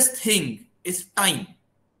easiest thing is time.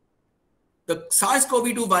 The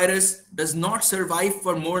SARS-CoV-2 virus does not survive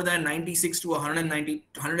for more than 96 to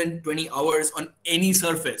 120 hours on any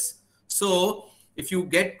surface. So if you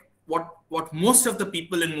get what most of the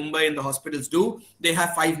people in Mumbai in the hospitals do, they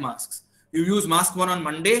have 5 masks. You use mask 1 on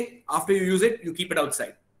Monday. After you use it, you keep it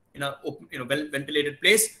outside in a well-ventilated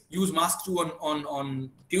place. Use mask 2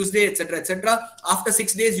 on Tuesday, etc., etc. After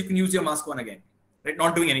 6 days, you can use your mask 1 again, right?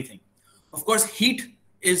 Not doing anything. Of course, heat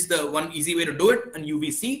is the one easy way to do it, and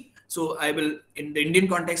UVC. So I will, in the Indian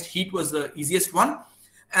context, heat was the easiest one.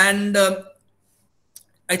 And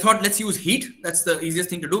I thought, let's use heat. That's the easiest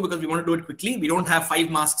thing to do because we want to do it quickly. We don't have 5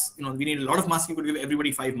 masks. We need a lot of masks. You could give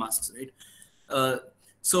everybody 5 masks, right?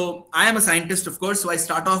 So I am a scientist, of course. So I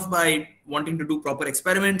start off by wanting to do proper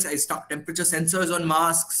experiments. I stuck temperature sensors on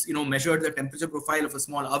masks, measured the temperature profile of a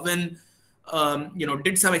small oven,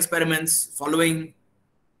 did some experiments following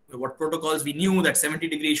what protocols we knew that 70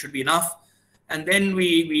 degrees should be enough. And then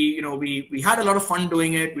we had a lot of fun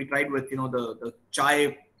doing it. We tried with, the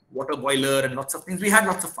chai water boiler and lots of things. We had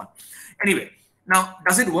lots of fun. Anyway, now,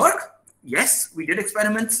 does it work? Yes, we did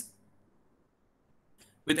experiments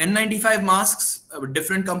with N95 masks with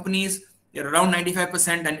different companies. They're around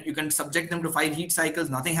 95%, and you can subject them to 5 heat cycles.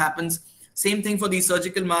 Nothing happens. Same thing for these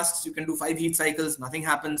surgical masks. You can do 5 heat cycles. Nothing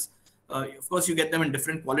happens. Of course, you get them in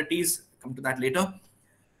different qualities. Come to that later.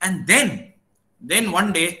 And then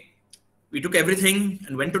one day, we took everything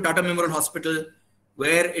and went to Tata Memorial Hospital,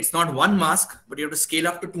 where it's not 1 mask, but you have to scale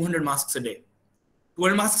up to 200 masks a day.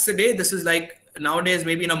 200 masks a day, this is like nowadays,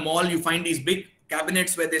 maybe in a mall, you find these big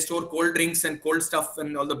cabinets where they store cold drinks and cold stuff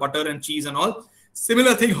and all the butter and cheese and all.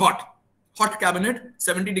 Similar thing, hot cabinet,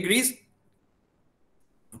 70 degrees.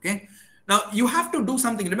 Okay. Now you have to do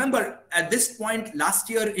something. Remember, at this point last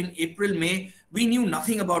year in April, May, we knew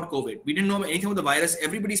nothing about COVID. We didn't know anything about the virus.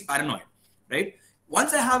 Everybody's paranoid, right?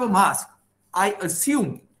 Once I have a mask, I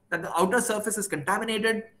assume that the outer surface is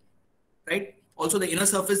contaminated, right? Also the inner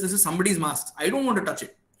surface, this is somebody's mask. I don't want to touch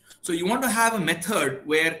it. So you want to have a method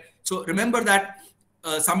where, so remember that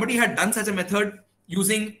somebody had done such a method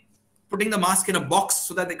using putting the mask in a box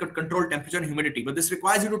so that they could control temperature and humidity. But this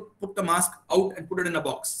requires you to put the mask out and put it in a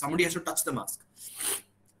box. Somebody has to touch the mask.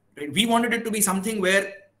 Right? We wanted it to be something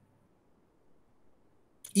where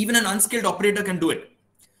even an unskilled operator can do it.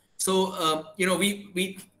 So,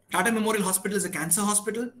 Tata Memorial Hospital is a cancer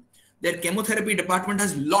hospital. Their chemotherapy department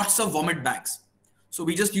has lots of vomit bags. So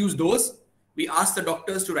we just use those. We ask the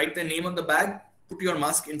doctors to write their name on the bag, put your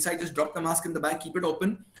mask inside, just drop the mask in the bag, keep it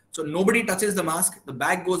open. So nobody touches the mask. The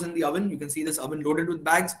bag goes in the oven. You can see this oven loaded with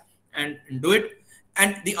bags and do it.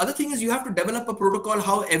 And the other thing is you have to develop a protocol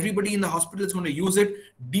how everybody in the hospital is going to use it,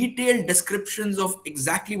 detailed descriptions of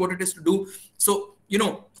exactly what it is to do. So,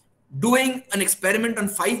 doing an experiment on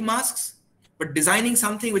 5 masks, but designing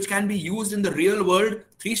something which can be used in the real world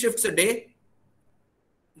 3 shifts a day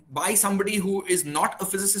by somebody who is not a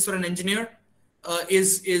physicist or an engineer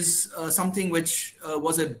is something which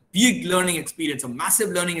was a big learning experience, a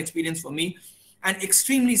massive learning experience for me, and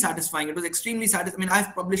extremely satisfying. It was extremely satisfying. I mean,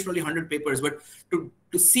 I've published probably 100 papers, but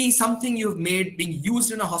to see something you've made being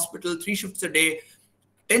used in a hospital 3 shifts a day,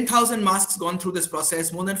 10,000 masks gone through this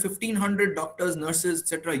process, more than 1,500 doctors, nurses,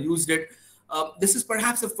 etc. used it. This is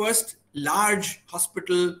perhaps the first large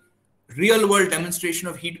hospital, real-world demonstration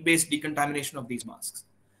of heat-based decontamination of these masks.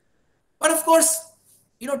 But of course,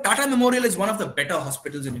 Tata Memorial is one of the better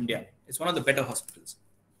hospitals in India. It's one of the better hospitals.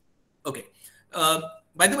 Okay.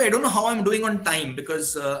 By the way, I don't know how I'm doing on time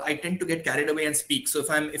because I tend to get carried away and speak. So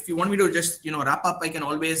if you want me to just wrap up, I can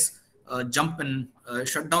always jump and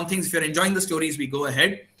shut down things. If you're enjoying the stories, we go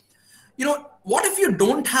ahead. What if you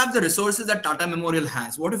don't have the resources that Tata Memorial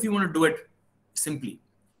has? What if you want to do it simply?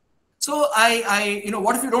 So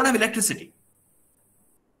what if you don't have electricity?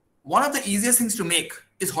 One of the easiest things to make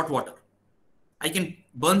is hot water. I can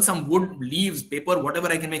burn some wood, leaves, paper, whatever,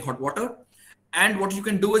 I can make hot water. And what you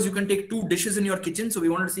can do is you can take 2 dishes in your kitchen. So we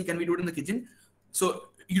wanted to see, can we do it in the kitchen? So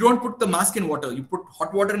you don't put the mask in water. You put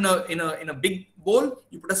hot water in a big bowl.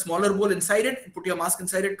 You put a smaller bowl inside it, and put your mask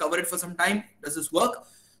inside it, cover it for some time. Does this work?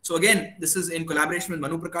 So again, this is in collaboration with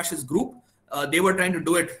Manu Prakash's group. They were trying to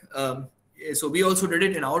do it. So we also did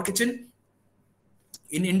it in our kitchen.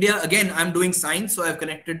 In India, again, I'm doing science. So I've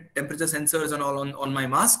connected temperature sensors and all on my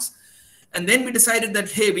masks. And then we decided that,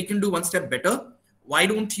 hey, we can do one step better. Why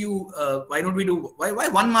don't we do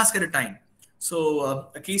 1 mask at a time? So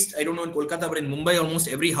at least, I don't know in Kolkata, but in Mumbai, almost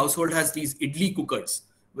every household has these idli cookers,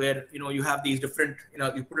 where, you have these different,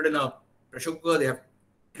 you put it in a pressure cooker, they have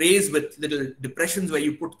trays with little depressions where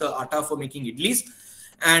you put the atta for making idlis.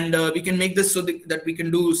 And we can make this so that we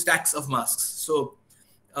can do stacks of masks. So,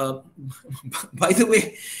 by the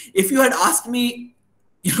way, if you had asked me,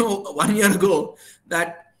 1 year ago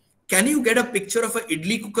that, can you get a picture of an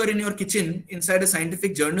idli cooker in your kitchen inside a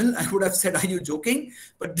scientific journal? I would have said, are you joking?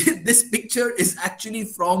 But this picture is actually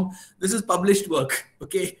this is published work.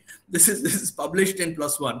 Okay. This is published in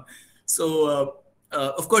PLOS ONE. So,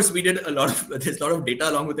 of course, we did there's a lot of data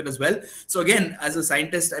along with it as well. So again, as a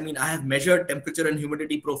scientist, I have measured temperature and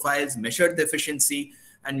humidity profiles, measured the efficiency,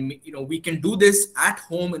 and, we can do this at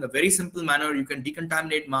home in a very simple manner. You can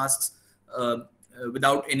decontaminate masks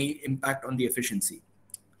without any impact on the efficiency.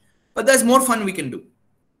 But there's more fun we can do.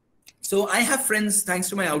 So I have friends, thanks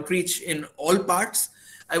to my outreach, in all parts.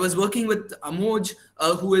 I was working with Amoj,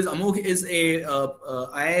 Amoj is a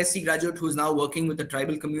IISc graduate who is now working with the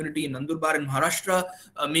tribal community in Nandurbar in Maharashtra,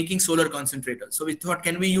 making solar concentrators. So we thought,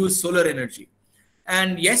 can we use solar energy?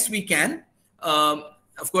 And yes, we can.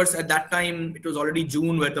 Of course, at that time, it was already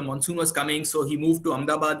June where the monsoon was coming. So he moved to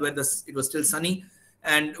Ahmedabad where it was still sunny.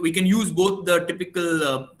 And we can use both the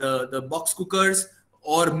typical the box cookers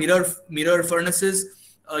or mirror furnaces.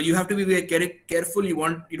 You have to be very careful. You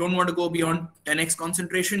don't want to go beyond 10x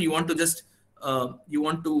concentration. You want to just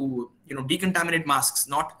decontaminate masks,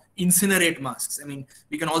 not incinerate masks.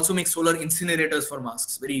 We can also make solar incinerators for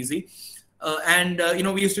masks, very easy.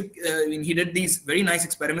 We used to. He did these very nice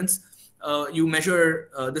experiments. You measure.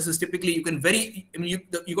 This is typically you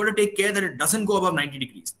got to take care that it doesn't go above 90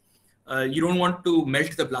 degrees. You don't want to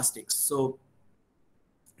melt the plastics. So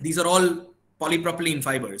these are all polypropylene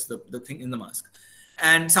fibers, the thing in the mask.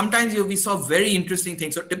 And sometimes we saw very interesting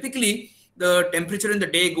things. So typically the temperature in the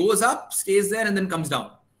day goes up, stays there, and then comes down.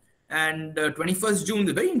 And 21st June,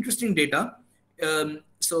 the very interesting data.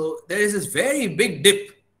 So there is this very big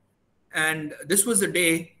dip. And this was the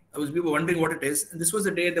day, we were wondering what it is. And this was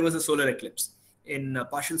the day there was a solar eclipse,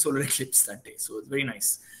 partial solar eclipse that day. So it's very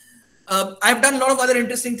nice. I've done a lot of other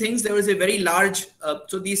interesting things. There was a very large,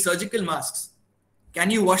 so these surgical masks, can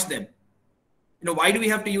you wash them? Why do we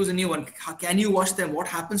have to use a new one? Can you wash them? What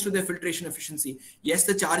happens to their filtration efficiency? Yes,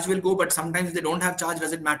 the charge will go, but sometimes if they don't have charge,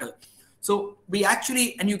 does it matter? So we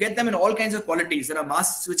actually, and you get them in all kinds of qualities. There are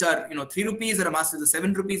masks which are, 3 rupees, there are masks which are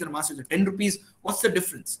 7 rupees, there are masks which are 10 rupees. What's the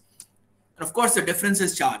difference? And of course, the difference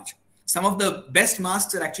is charge. Some of the best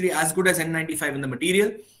masks are actually as good as N95 in the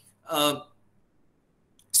material.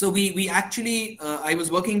 So we actually, I was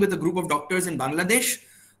working with a group of doctors in Bangladesh,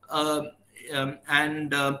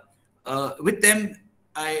 with them,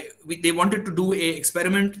 they wanted to do a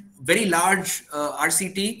experiment, very large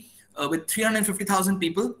RCT with 350,000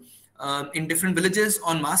 people in different villages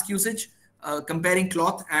on mask usage, comparing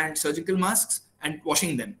cloth and surgical masks and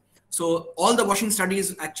washing them. So all the washing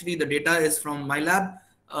studies, actually the data is from my lab.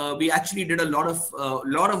 We actually did a lot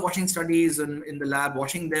of washing studies in the lab,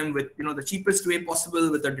 washing them with the cheapest way possible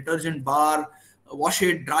with a detergent bar, wash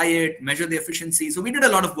it, dry it, measure the efficiency. So we did a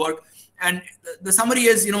lot of work. And the summary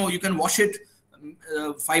is, you can wash it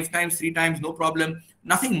 5 times, 3 times, no problem.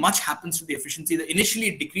 Nothing much happens to the efficiency. Initially,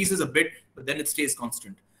 it decreases a bit, but then it stays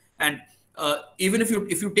constant. And even if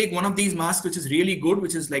you take one of these masks, which is really good,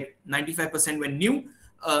 which is like 95% when new,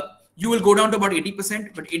 you will go down to about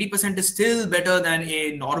 80%, but 80% is still better than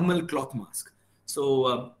a normal cloth mask.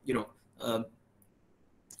 So,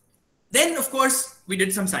 then, of course, we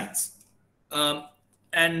did some science.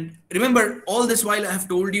 And remember, all this while I have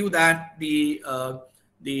told you that the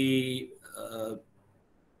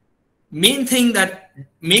main thing that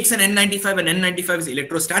makes an N95 an N95 is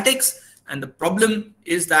electrostatics. And the problem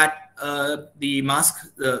is that the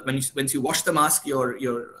mask, once you wash the mask, your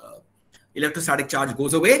electrostatic charge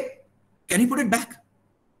goes away. Can you put it back?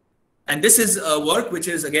 And this is work which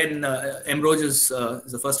is, again, Emroj is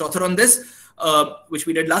the first author on this, which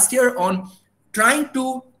we did last year on trying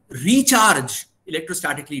to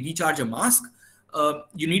electrostatically recharge a mask.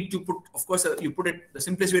 You need to put, of course, you put it, the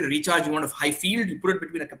simplest way to recharge, you want a high field, you put it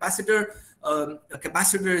between a capacitor. A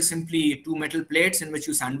capacitor is simply 2 metal plates in which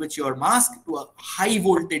you sandwich your mask to a high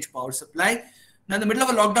voltage power supply. Now, in the middle of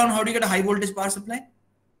a lockdown, how do you get a high voltage power supply?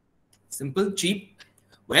 Simple, cheap.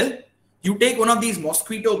 Well, you take one of these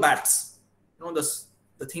mosquito bats,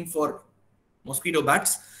 the thing for mosquito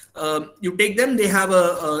bats. You take them, they have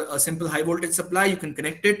a simple high voltage supply, you can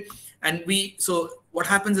connect it. And so what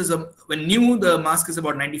happens is when new, the mask is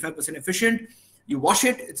about 95% efficient. You wash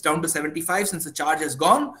it, it's down to 75 since the charge has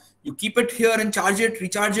gone. You keep it here and charge it,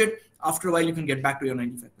 recharge it. After a while, you can get back to your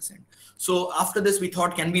 95%. So after this, we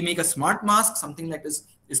thought, can we make a smart mask, something like this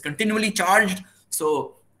is continually charged?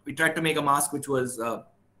 So we tried to make a mask which was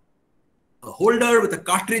holder with a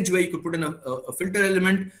cartridge where you could put in a filter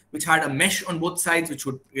element, which had a mesh on both sides,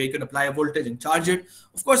 where you could apply a voltage and charge it.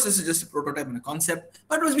 Of course, this is just a prototype and a concept,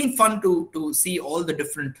 but it was been fun to see all the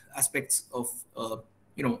different aspects of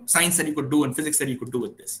science that you could do and physics that you could do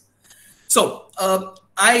with this. So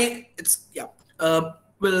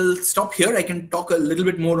we'll stop here. I can talk a little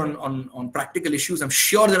bit more on practical issues. I'm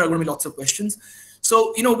sure there are going to be lots of questions.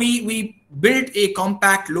 So we built a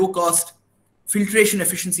compact, low-cost filtration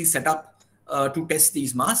efficiency setup to test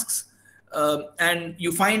these masks, and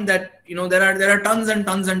you find that there are tons and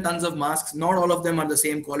tons and tons of masks. Not all of them are the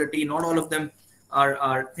same quality. Not all of them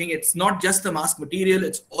are thing. It's not just the mask material.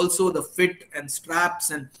 It's also the fit and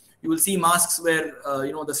straps, and you will see masks where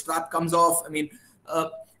the strap comes off. I mean,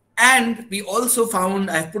 and we also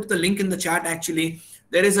found, I've put the link in the chat actually,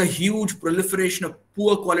 there is a huge proliferation of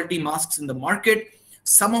poor quality masks in the market,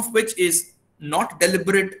 some of which is not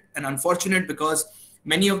deliberate and unfortunate because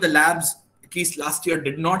many of the labs, at least last year,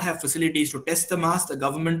 did not have facilities to test the mask. The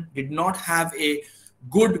government did not have a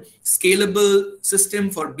good scalable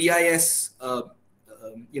system for BIS,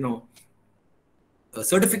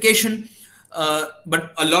 certification.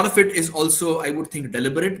 But a lot of it is also, I would think,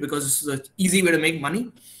 deliberate because this is an easy way to make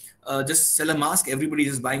money. Just sell a mask. Everybody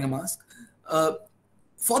is buying a mask.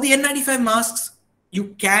 For the N95 masks,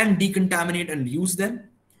 you can decontaminate and use them.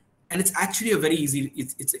 And it's actually a very easy,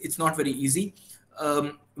 it's not very easy.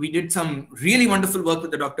 We did some really wonderful work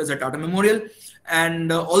with the doctors at Tata Memorial.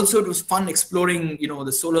 And also it was fun exploring,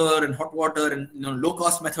 the solar and hot water and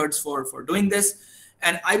low-cost methods for doing this.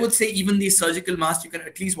 And I would say even these surgical masks, you can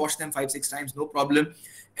at least wash them 5-6 times, no problem.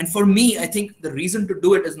 And for me, I think the reason to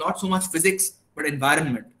do it is not so much physics, but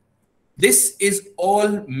environment. This is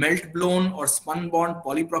all melt-blown or spun-bond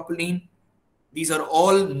polypropylene. These are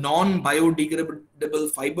all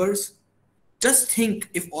non-biodegradable fibers. Just think,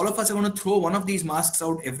 if all of us are going to throw one of these masks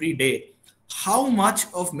out every day, how much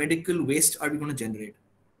of medical waste are we going to generate?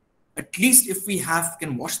 At least if we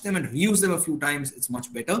can wash them and reuse them a few times, it's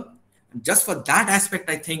much better. And just for that aspect,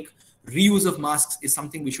 I think reuse of masks is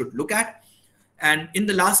something we should look at. And in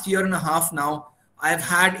the last year and a half now, I've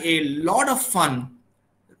had a lot of fun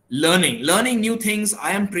learning new things.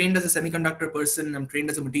 I am trained as a semiconductor person. I'm trained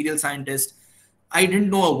as a material scientist. I didn't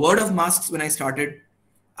know a word of masks when I started.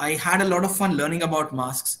 I had a lot of fun learning about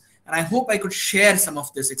masks, and I hope I could share some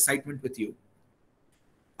of this excitement with you.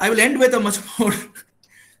 I will end with a much more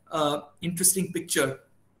interesting picture,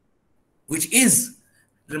 which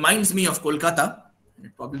reminds me of Kolkata.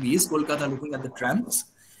 It probably is Kolkata looking at the trams.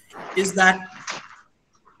 Is that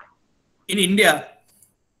in India,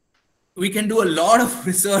 we can do a lot of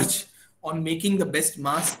research on making the best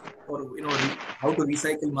mask or how to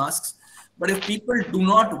recycle masks. But if people do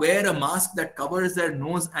not wear a mask that covers their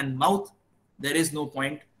nose and mouth, there is no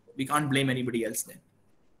point. We can't blame anybody else then.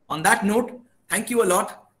 On that note, thank you a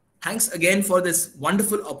lot. Thanks again for this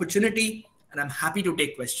wonderful opportunity, and I'm happy to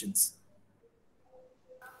take questions.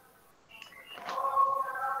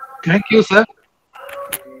 Thank you, sir,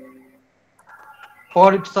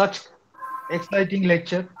 for such exciting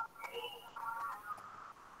lecture.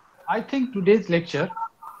 I think today's lecture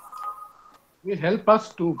will help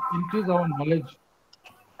us to increase our knowledge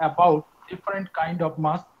about different kind of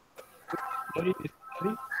masks, which is very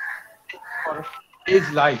necessary for today's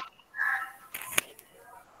life.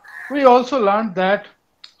 We also learned that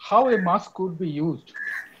how a mask could be used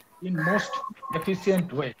in most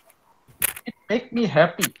efficient way. It makes me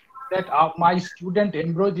happy that my student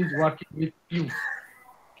Ambrose is working with you.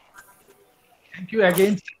 Thank you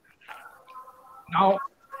again. Now,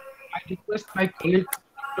 I request my colleague,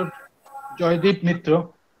 Dr. Joydeep Mitra,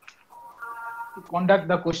 to conduct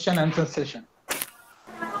the question answer session.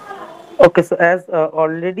 Okay, so as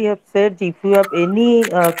already have said, if you have any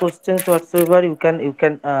questions whatsoever, you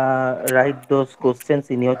can write those questions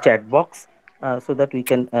in your chat box so that we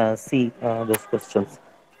can see those questions.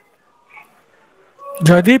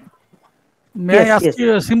 Joydeep, may I ask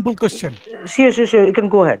you a simple question? Sure. You can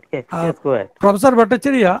go ahead. Yes, go ahead. Professor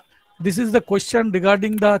Bhattacharya, this is the question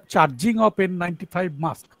regarding the charging of N95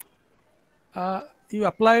 mask. You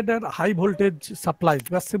applied a high voltage supply,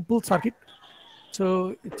 a simple circuit.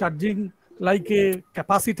 So charging like a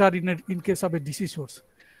capacitor in case of a DC source.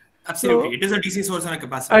 Absolutely, so, it is a DC source and a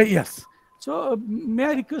capacitor. Yes. So may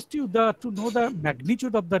I request you to know the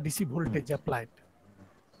magnitude of the DC voltage applied?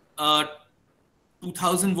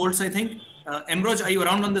 2000 volts, I think. Ambrose, are you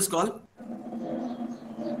around on this call?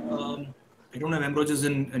 I don't have Ambrose's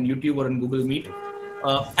in YouTube or in Google Meet.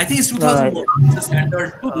 I think it's 2000 volts. It's a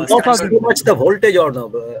standard. Not too much the voltage or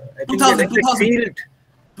no. I think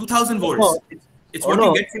 2000 volts. It's what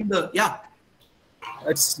you get from the,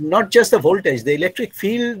 it's not just the voltage. The electric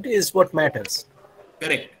field is what matters.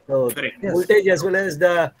 Correct. So Correct. Yes. voltage as well as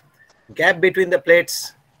the gap between the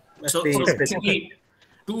plates must So, be so specific. basically,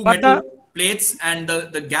 two But metal plates, and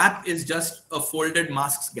the gap is just a folded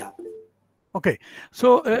masks gap. Okay,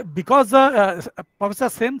 so because Professor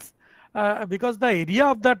Sense, because the area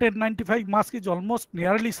of that N95 mask is almost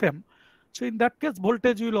nearly same, so in that case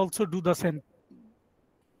voltage will also do the same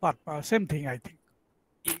same thing, I think.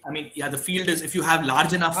 I mean, yeah, the field is, if you have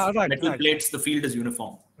large enough metal plates, the field is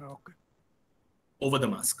uniform. Okay. Over the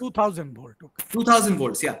mask. 2000 volt. Okay. 2000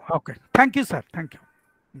 volts. Yeah. Okay. Thank you, sir. Thank you.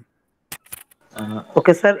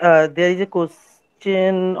 Okay, sir. There is a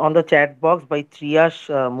question on the chat box by Triyash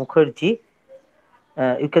Mukherjee.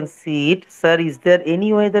 You can see it. Sir, is there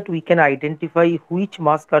any way that we can identify which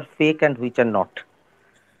masks are fake and which are not?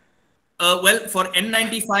 Well, for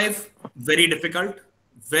N95, very difficult.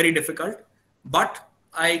 But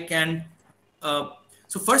I can.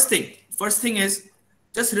 So first thing is,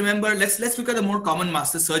 just remember. Let's look at the more common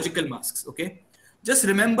masks, the surgical masks. Okay, just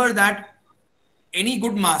remember that any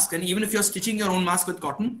good mask, and even if you're stitching your own mask with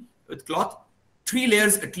cloth, 3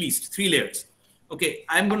 layers at least, 3 layers. Okay,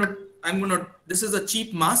 I'm gonna. This is a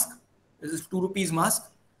cheap mask. This is 2 rupees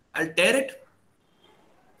mask. I'll tear it.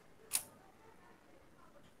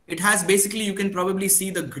 It has basically, you can probably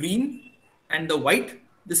see the green and the white.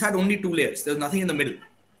 This had only 2 layers. There's nothing in the middle.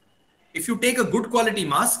 If you take a good quality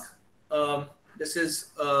mask, this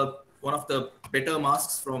is one of the better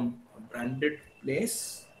masks from a branded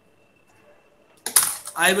place.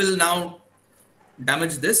 I will now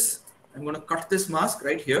damage this. I'm going to cut this mask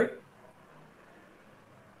right here.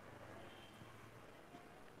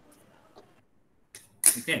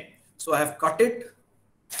 Okay, so I have cut it.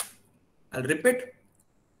 I'll rip it.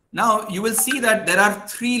 Now you will see that there are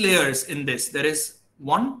 3 layers in this. There is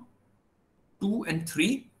 1, 2, and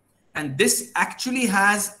 3. And this actually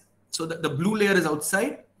has, so that the blue layer is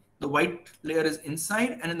outside, the white layer is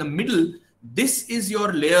inside, and in the middle, this is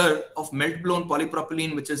your layer of melt-blown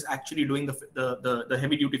polypropylene, which is actually doing the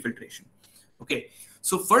heavy-duty filtration. Okay,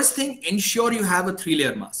 so first thing, ensure you have a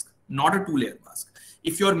 3-layer mask, not a 2-layer mask.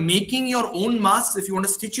 If you're making your own masks, if you want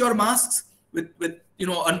to stitch your masks with you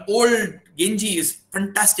know, an old Genji is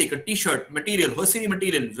fantastic, a t-shirt material, hosiery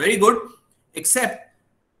material, very good, except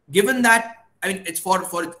given that, I mean, it's for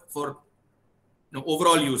you know,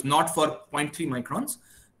 overall use, not for 0.3 microns.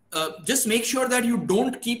 Just make sure that you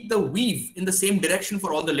don't keep the weave in the same direction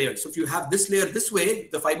for all the layers. So if you have this layer this way,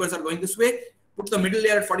 the fibers are going this way, put the middle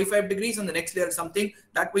layer at 45 degrees and the next layer something,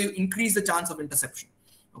 that way you increase the chance of interception.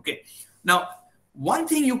 Okay. Now, one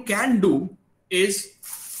thing you can do is,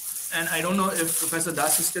 and I don't know if Professor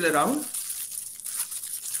Das is still around,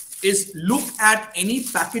 is look at any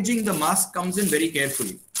packaging the mask comes in very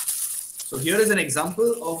carefully. So here is an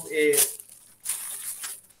example of a,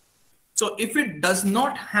 so if it does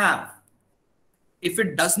not have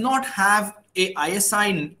a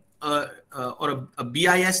ISI or a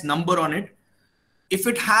BIS number on it, if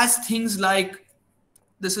it has things like,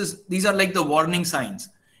 these are like the warning signs.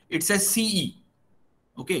 It says CE.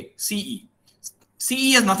 Okay, CE.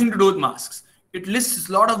 CE has nothing to do with masks. It lists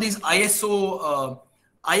a lot of these ISO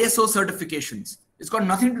certifications. It's got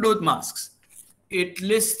nothing to do with masks. It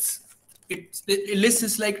lists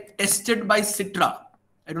is like tested by Citra.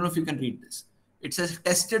 I don't know if you can read this. It says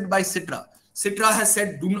tested by Citra. Citra has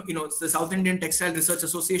said, you know, it's the South Indian Textile Research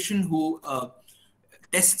Association who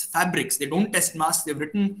tests fabrics. They don't test masks. They've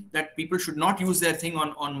written that people should not use their thing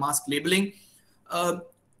on mask labeling.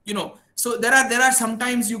 You know, so there are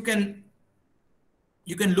sometimes you can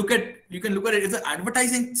look at it. If the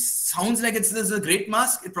advertising sounds like this is a great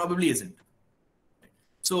mask, it probably isn't.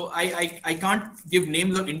 So I can't give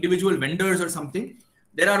names of individual vendors or something.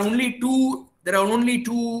 There are only two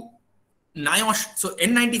NIOSH. So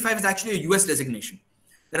N95 is actually a US designation.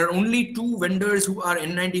 There are only 2 vendors who are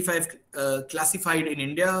N95 classified in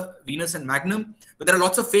India, Venus and Magnum. But there are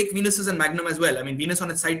lots of fake Venuses and Magnum as well. I mean, Venus on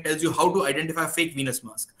its site tells you how to identify a fake Venus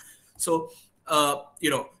mask. So,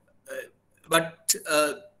 you know, but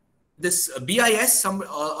this BIS,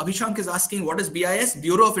 Abhishank is asking, what is BIS?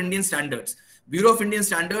 Bureau of Indian Standards. Bureau of Indian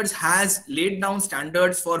Standards has laid down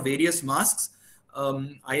standards for various masks.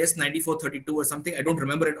 IS 9432 or something. I don't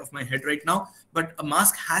remember it off my head right now, but a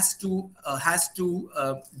mask has to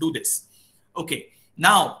do this. Okay.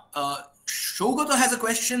 Now, Shogoto has a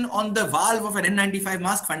question on the valve of an N95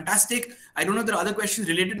 mask. Fantastic. I don't know if there are other questions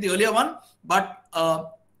related to the earlier one, but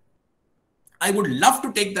I would love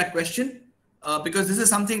to take that question because this is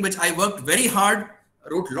something which I worked very hard,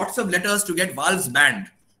 wrote lots of letters to get valves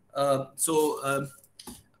banned.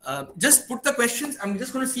 Just put the questions. I'm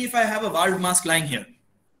just going to see if I have a valve mask lying here.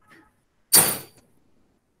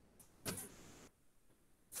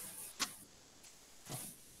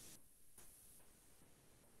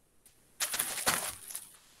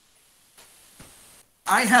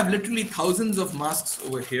 I have literally thousands of masks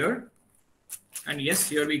over here. And yes,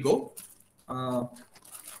 here we go.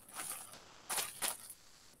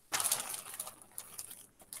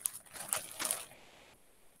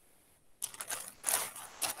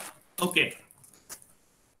 Okay.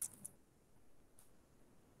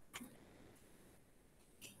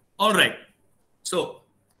 All right. So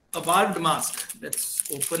a valved mask.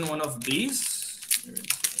 Let's open one of these.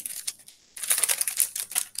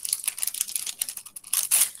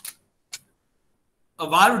 A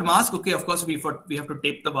valved mask. Okay, of course we have to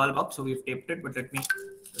tape the valve up, so we've taped it. But let me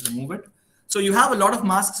remove it. So you have a lot of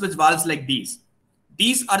masks with valves like these.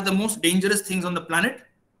 These are the most dangerous things on the planet,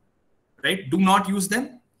 right? Do not use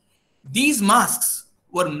them. These masks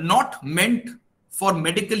were not meant for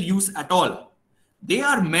medical use at all. They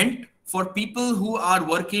are meant for people who are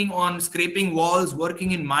working on scraping walls,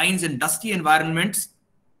 working in mines and dusty environments,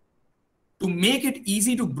 to make it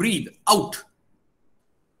easy to breathe out.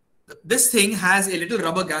 This thing has a little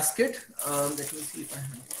rubber gasket. Let me see if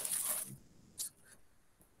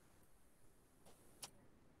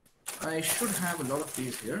I should have a lot of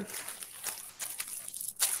these here.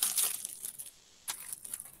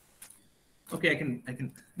 Okay, I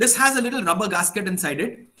can. This has a little rubber gasket inside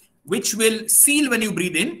it, which will seal when you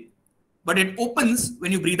breathe in, but it opens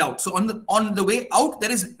when you breathe out. So on the way out,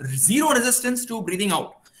 there is zero resistance to breathing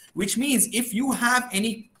out, which means if you have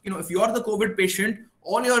any, if you are the COVID patient,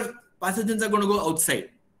 all your pathogens are going to go outside.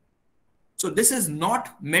 So this is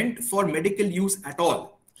not meant for medical use at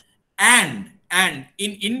all. And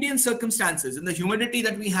in Indian circumstances, in the humidity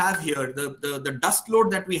that we have here, the dust load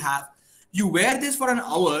that we have, you wear this for an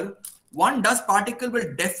hour, one dust particle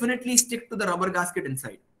will definitely stick to the rubber gasket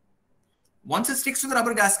inside. Once it sticks to the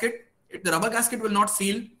rubber gasket will not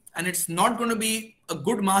seal, and it's not going to be a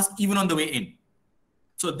good mask even on the way in.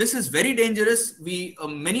 So this is very dangerous.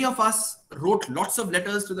 Many of us wrote lots of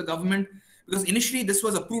letters to the government, because initially this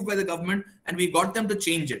was approved by the government and we got them to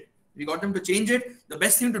change it. The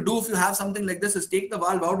best thing to do if you have something like this is take the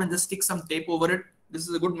valve out and just stick some tape over it. This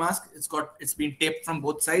is a good mask. It's been taped from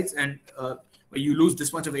both sides, and you lose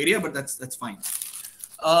this much of area, but that's fine.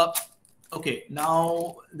 Okay,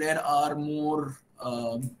 now there are more.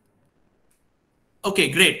 Okay,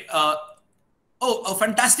 great. Oh,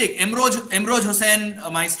 fantastic. Emroj Hussain,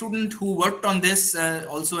 my student who worked on this,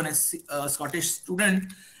 also a Scottish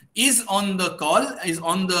student, is on the call, is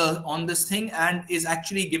on this thing, and is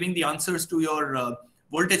actually giving the answers to your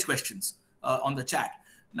voltage questions on the chat.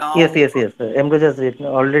 Now, yes. Emroj has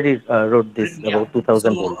already wrote this about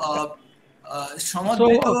 2000 volts.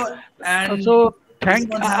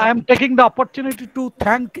 I am taking the opportunity to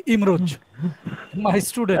thank Imroj, my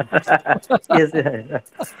student.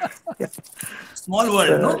 Yes. Small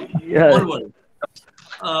world, no? Yeah. Small world.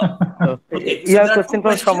 Okay, you have a question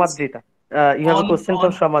from Shamadrita. You have a question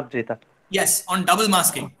from Shamadrita. Yes, on double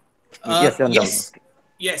masking. Double masking.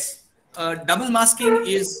 Yes. Double masking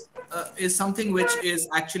is something which is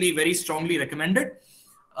actually very strongly recommended.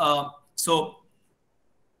 So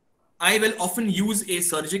I will often use a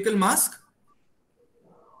surgical mask.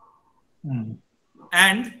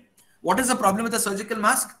 And what is the problem with a surgical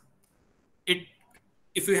mask?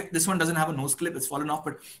 This one doesn't have a nose clip, it's fallen off,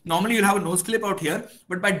 but normally you'll have a nose clip out here.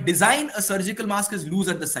 But by design, a surgical mask is loose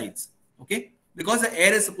at the sides, okay? Because the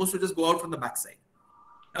air is supposed to just go out from the backside.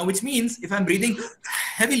 Now, which means if I'm breathing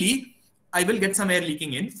heavily, I will get some air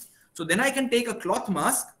leaking in. So then I can take a cloth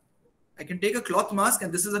mask. And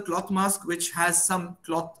this is a cloth mask which has some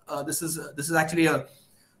cloth. This is actually a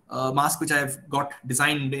mask which I have got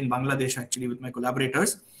designed in Bangladesh actually with my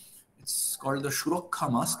collaborators. It's called the Shurokha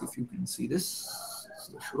mask, if you can see this.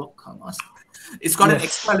 The Shurokha mask. It's got an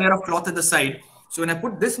extra layer of cloth at the side. So when I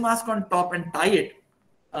put this mask on top and tie it,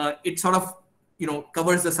 it sort of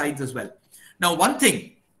covers the sides as well. Now, one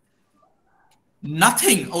thing,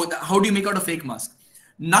 nothing. How do you make out a fake mask?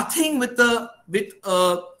 Nothing with a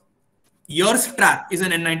ear strap is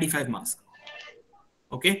an N95 mask.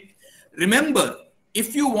 Okay. Remember,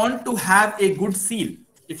 if you want to have a good seal,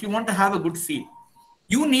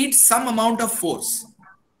 you need some amount of force,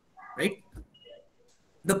 right?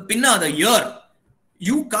 The pinna, the ear,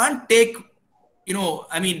 you can't take,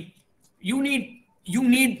 you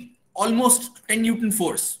need almost 10 Newton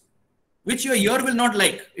force, which your ear will not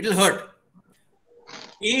like. It'll hurt.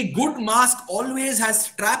 A good mask always has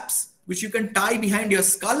straps which you can tie behind your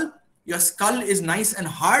skull. Your skull is nice and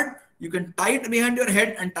hard. You can tie it behind your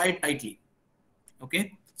head and tie it tightly.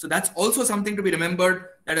 Okay. So that's also something to be remembered,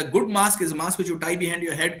 that a good mask is a mask which you tie behind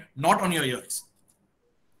your head, not on your ears.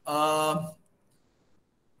 I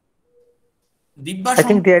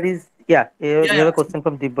think there is, you have a question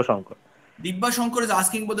from Dibba Shankar. Dibba Shankar is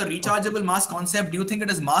asking about the rechargeable mask concept. Do you think it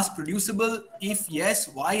is mass producible? If yes,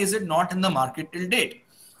 why is it not in the market till date?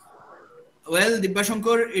 Well, Dibba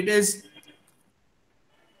Shankar, it is.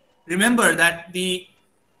 Remember that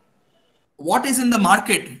what is in the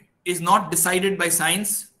market is not decided by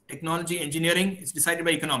science, technology, engineering. It's decided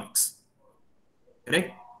by economics.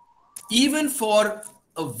 Correct? Even for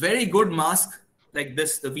a very good mask like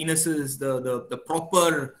this, the Venus's, the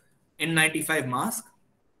proper N95 mask,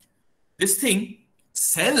 this thing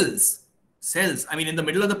sells. I mean, in the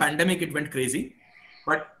middle of the pandemic, it went crazy.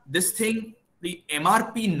 But this thing, the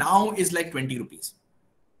MRP now is like 20 rupees.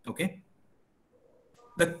 Okay.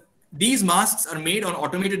 These masks are made on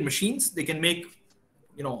automated machines. They can make,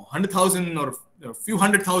 100,000 or a few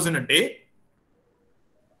 100,000 a day.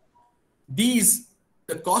 The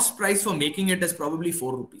cost price for making it is probably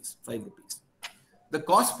 4 rupees, 5 rupees. The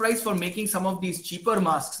cost price for making some of these cheaper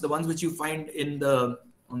masks, the ones which you find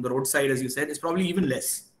on the roadside, as you said, is probably even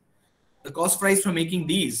less. The cost price for making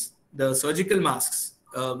these, the surgical masks,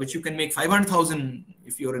 which you can make 500,000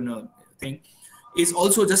 if you're in a thing, is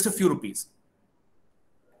also just a few rupees.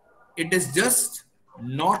 It is just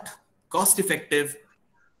not cost effective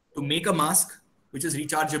to make a mask which is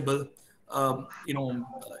rechargeable.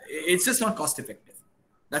 It's just not cost effective.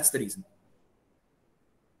 That's the reason.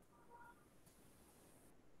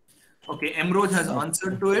 Okay, Emroj has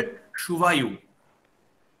answered to it. Shuvayu.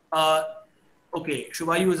 Okay,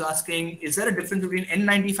 Shuvayu is asking, is there a difference between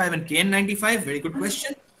N95 and KN95? Very good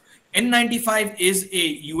question. N95 is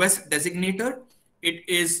a US designator. It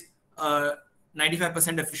is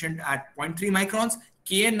 95% efficient at 0.3 microns.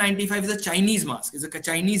 KN95 is a Chinese mask. It's a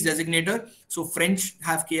Chinese designator. So French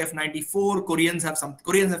have KF94, Koreans have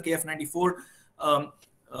KF94.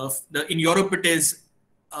 In Europe it is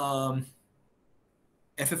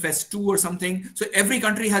FFS2 or something. So every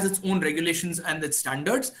country has its own regulations and its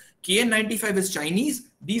standards. KN95 is Chinese.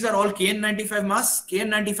 These are all KN95 masks.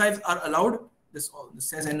 KN95s are allowed. This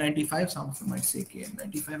says N95. Some of you might say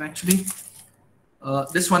KN95 actually.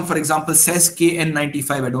 This one, for example, says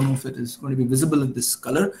KN95. I don't know if it is going to be visible in this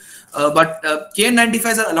color. But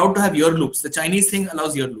KN95s are allowed to have ear loops. The Chinese thing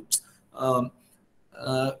allows ear loops.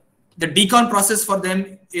 The decon process for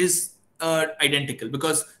them is identical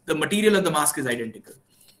because the material of the mask is identical.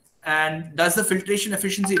 And does the filtration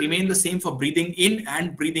efficiency remain the same for breathing in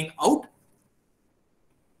and breathing out?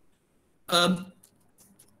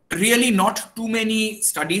 Really not too many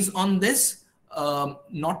studies on this.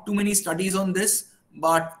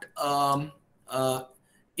 But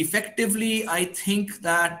effectively, I think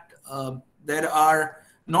that there are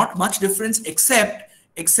not much difference except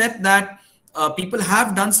that people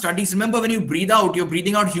have done studies. Remember, when you breathe out, you're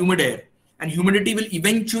breathing out humid air, and humidity will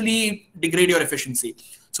eventually degrade your efficiency.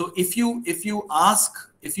 So if you ask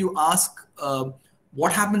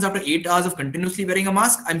what happens after 8 hours of continuously wearing a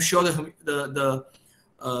mask, I'm sure the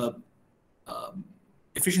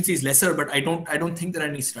efficiency is lesser, but I don't think there are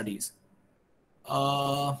any studies.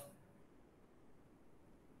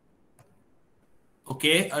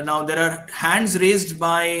 Okay, now there are hands raised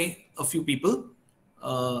by a few people.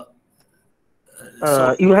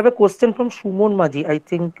 You have a question from Shumon Maji. I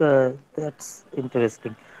think that's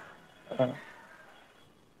interesting.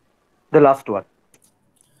 The last one.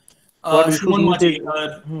 Shumon Maji.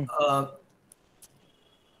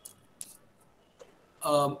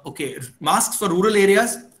 Okay, masks for rural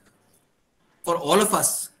areas. For all of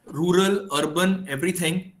us, rural, urban,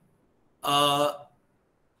 everything, a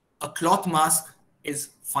cloth mask is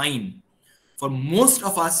fine. For most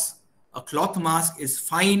of us, a cloth mask is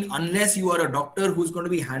fine unless you are a doctor who's going to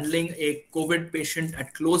be handling a COVID patient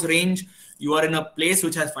at close range. You are in a place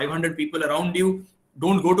which has 500 people around you.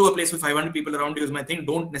 Don't go to a place with 500 people around you is my thing.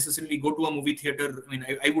 Don't necessarily go to a movie theater. I mean,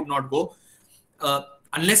 I would not go.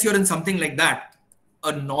 Unless you're in something like that,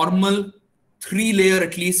 a normal 3-layer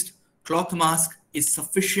at least cloth mask is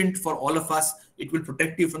sufficient for all of us. It will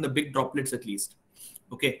protect you from the big droplets at least.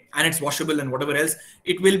 Okay, and it's washable and whatever else.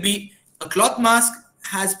 It will be, a cloth mask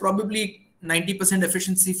has probably 90%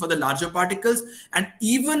 efficiency for the larger particles, and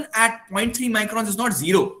even at 0.3 microns, it's not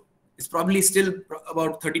zero. It's probably still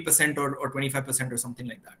about 30% or 25% or something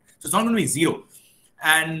like that. So it's not going to be zero.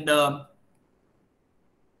 And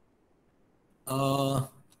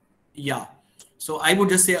yeah, so I would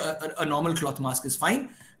just say a normal cloth mask is fine.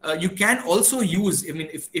 You can also use, I mean,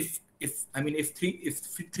 if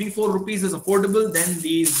 3-4 rupees is affordable, then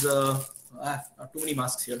these too many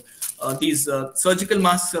masks here. These surgical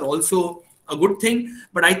masks are also a good thing.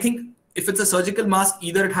 But I think if it's a surgical mask,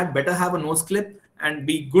 either it had better have a nose clip and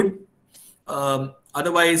be good.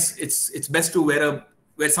 Otherwise, it's best to wear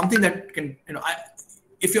something that can,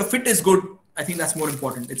 if your fit is good, I think that's more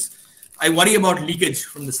important. I worry about leakage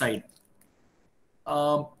from the side.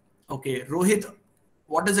 Okay, Rohit,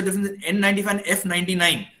 what is the difference in N95 and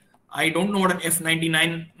F99? I don't know what an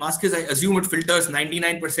F99 mask is. I assume it filters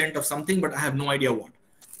 99% of something, but I have no idea what.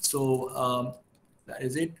 So that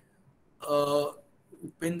is it.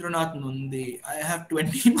 Upendranath Nunde, I have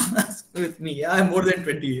 20 masks with me. Yeah, I have more than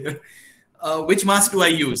 20 here. Which mask do I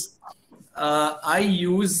use? I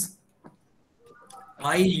use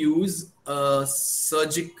a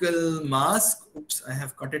surgical mask. Oops, I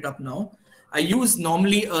have cut it up now. I use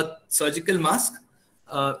normally a surgical mask,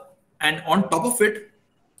 and on top of it,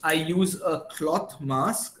 I use a cloth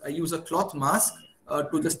mask. I use a cloth mask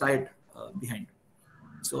to just tie it behind.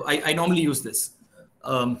 So I normally use this.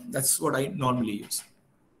 That's what I normally use.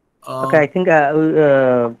 Okay, I think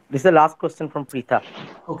this is the last question from Preetha.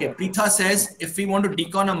 Okay, Preetha says, if we want to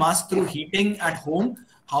decon a mask through heating at home,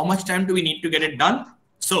 how much time do we need to get it done?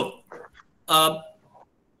 So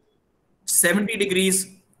 70 degrees,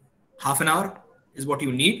 half an hour is what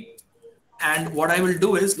you need. And what I will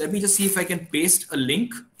do is, let me just see if I can paste a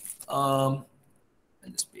link. I'll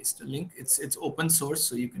just paste a link. It's open source,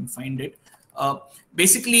 so you can find it.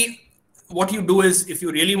 Basically, what you do is, if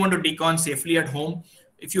you really want to decon safely at home,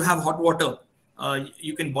 if you have hot water,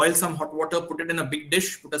 you can boil some hot water, put it in a big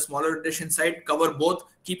dish, put a smaller dish inside, cover both,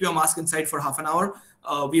 keep your mask inside for half an hour.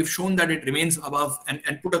 We've shown that it remains above,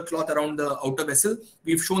 and put a cloth around the outer vessel.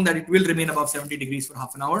 We've shown that it will remain above 70 degrees for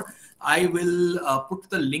half an hour. I will put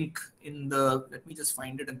the link in the, let me just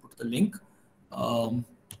find it and put the link. I'll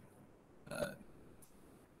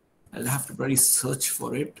have to probably search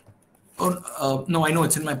for it. Or no, I know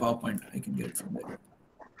it's in my PowerPoint. I can get it from there.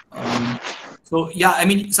 So yeah, I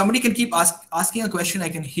mean, somebody can keep asking a question I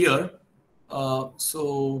can hear.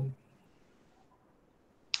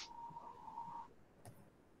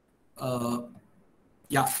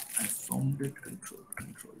 Yeah, I found it.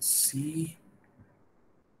 Control C.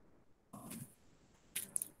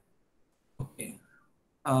 Okay.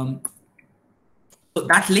 So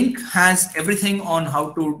that link has everything on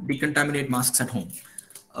how to decontaminate masks at home,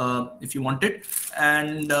 if you want it.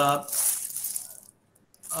 And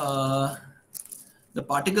the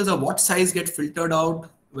particles of what size get filtered out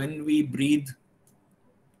when we breathe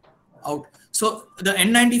out? So the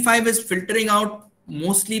N95 is filtering out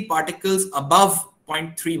mostly particles above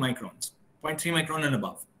 0.3 microns, 0.3 micron and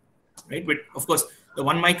above, right? But of course, the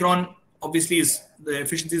 1 micron obviously is, the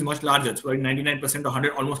efficiency is much larger. It's like 99% or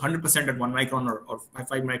 100, almost 100% at 1 micron or 5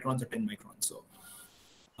 microns or 10 microns. So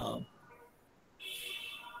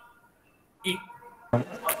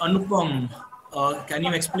Anupam, can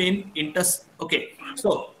you explain okay,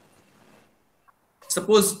 so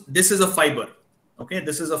suppose this is a fiber. Okay,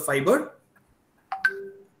 this is a fiber.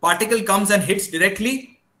 Particle comes and hits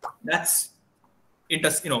directly. That's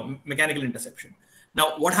mechanical interception.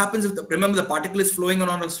 Now, what happens if remember the particle is flowing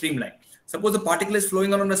on a streamline? Suppose the particle is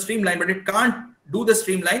flowing on a streamline, but it can't do the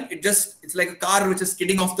streamline. It's like a car which is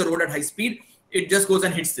skidding off the road at high speed. It just goes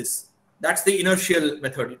and hits this. That's the inertial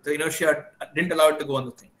method. The inertia didn't allow it to go on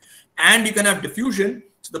the thing. And you can have diffusion.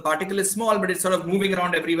 So the particle is small, but it's sort of moving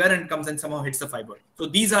around everywhere and comes and somehow hits the fiber. So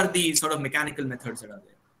these are the sort of mechanical methods that are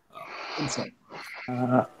there inside.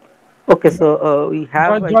 Okay, so we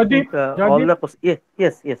have I think, all the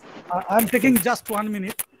yes. I'm taking just 1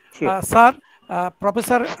 minute. Sure. Sir,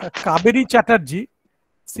 Professor Kaveri Chatterjee,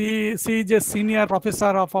 she is a senior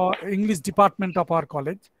professor of our English department of our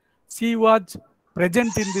college. She was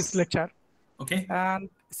present in this lecture. Okay. And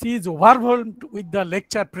she is overwhelmed with the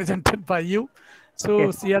lecture presented by you. So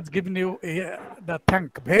okay, she has given you the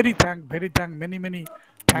very many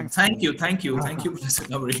thanks. Thank you, Professor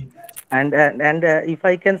Kaveri. And if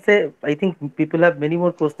I can say, I think people have many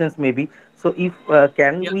more questions maybe. So if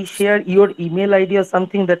can we share your email ID or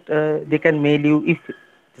something that they can mail you if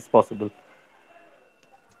it's possible?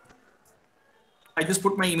 I just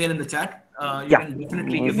put my email in the chat. You can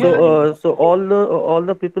definitely give me so all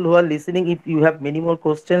the people who are listening, if you have many more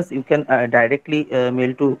questions, you can directly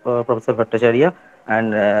mail to Professor Bhattacharya,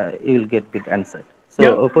 and you will get it answered.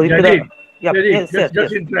 So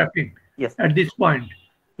just interrupting. Yes. At this point,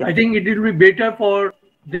 I think it will be better for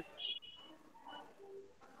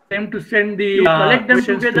them to send collect them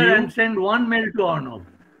together and send one mail to Arnab.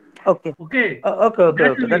 Okay.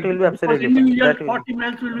 That will be absolutely fine. Individual 40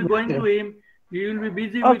 mails will be going to him. He will be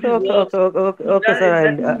busy with his work. Okay,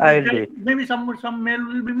 sir. I'll do it. Maybe some mail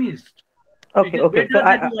will be missed. Okay. Better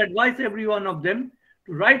that you advise every one of them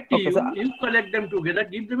to write to you. You collect them together,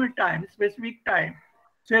 give them a specific time,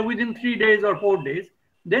 say within 3 days or 4 days.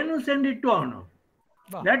 Then you send it to Arnab.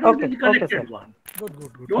 That will be the collected one. Good.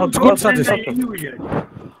 Don't send it individually.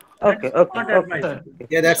 Okay, okay, Not okay. advisable.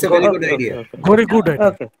 Yeah, that's a very good idea. Okay. Very good idea.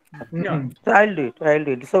 Okay. Yeah. So I'll do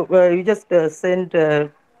it. So you just send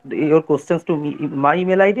your questions to me, my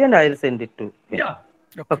email ID, and I'll send it to you. Yeah.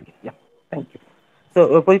 Okay. Yeah. Thank you. So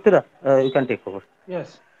Pavitra, you can take over.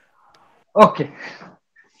 Yes. Okay.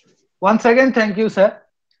 Once again, thank you, sir,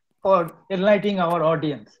 for enlightening our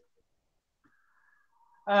audience.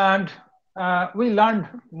 And we learned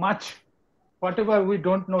much, whatever we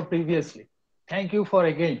don't know previously. Thank you for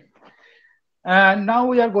again. And now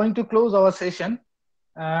we are going to close our session.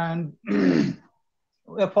 And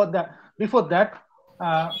before that,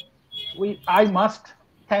 I must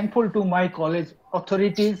thankful to my college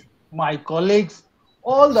authorities, my colleagues,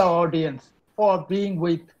 all the audience for being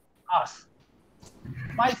with us.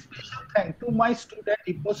 My special thanks to my student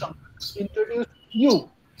Ipo introduced you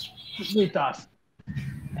with us.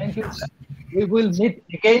 Thank you, sir. We will meet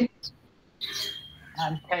again.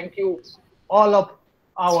 And thank you, all of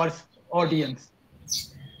our audience.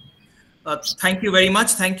 Thank you very much.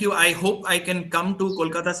 Thank you. I hope I can come to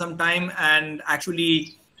Kolkata sometime and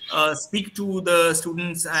actually speak to the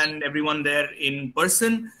students and everyone there in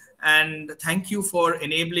person. And thank you for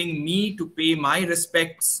enabling me to pay my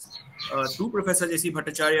respects to Professor J.C.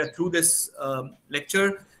 Bhattacharya through this lecture.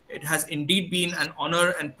 It has indeed been an honor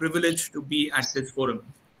and privilege to be at this forum.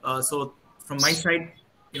 So from my side,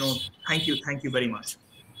 thank you very much.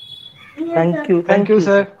 Thank you. Thank you,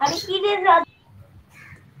 sir.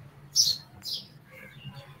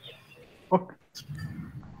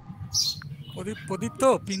 প্রদীপ তো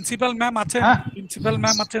principal ma'am আছেন? Principal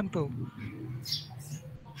ma'am আছেন তো?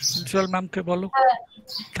 Principal ম্যামকে বলো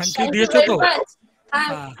thank you দিয়েছো তো?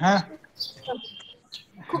 হ্যাঁ,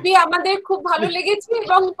 খুবই আমাদের খুব ভালো লেগেছে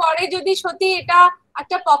এবং পরে যদি সত্যি এটা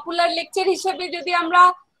একটা পপুলার লেকচার হিসেবে যদি আমরা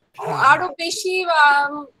আরো বেশি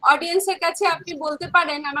অডিয়েন্সের কাছে আপনি বলতে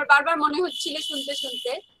পারেন, আমার বারবার মনে হচ্ছিল শুনতে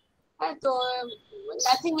শুনতে। হ্যাঁ, তো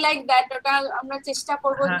নাথিং লাইক দ্যাট, ওটা আমরা চেষ্টা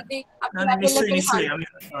করব যদি আপনি অ্যাভেলেবল হন। আমি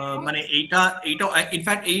মানে এইটা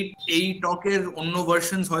ইনফ্যাক্ট এই টকের অন্য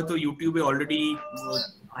ভার্সনস হয়তো ইউটিউবে অলরেডি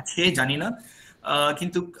আছে, জানি না,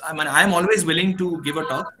 কিন্তু মানে I am always willing to give a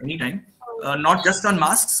talk any time, not just on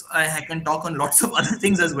masks. I can talk on lots of other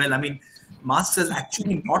things as well. I mean, masks is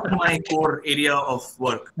actually not my core area of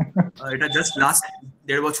work. It just last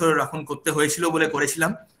 1.5 বছর এখন করতে হয়েছিল বলে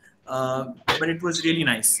করেছিলাম, but it was really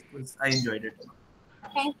nice. I enjoyed it.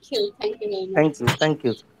 Thank you very much. Thank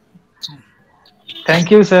you. Thank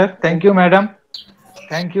you, sir. Thank you, madam.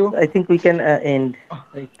 Thank you. I think we can end.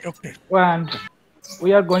 Okay. And we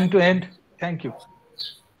are going to end. Thank you.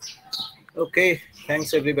 Okay. Thanks,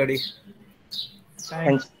 everybody.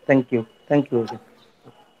 Thanks. Thank you.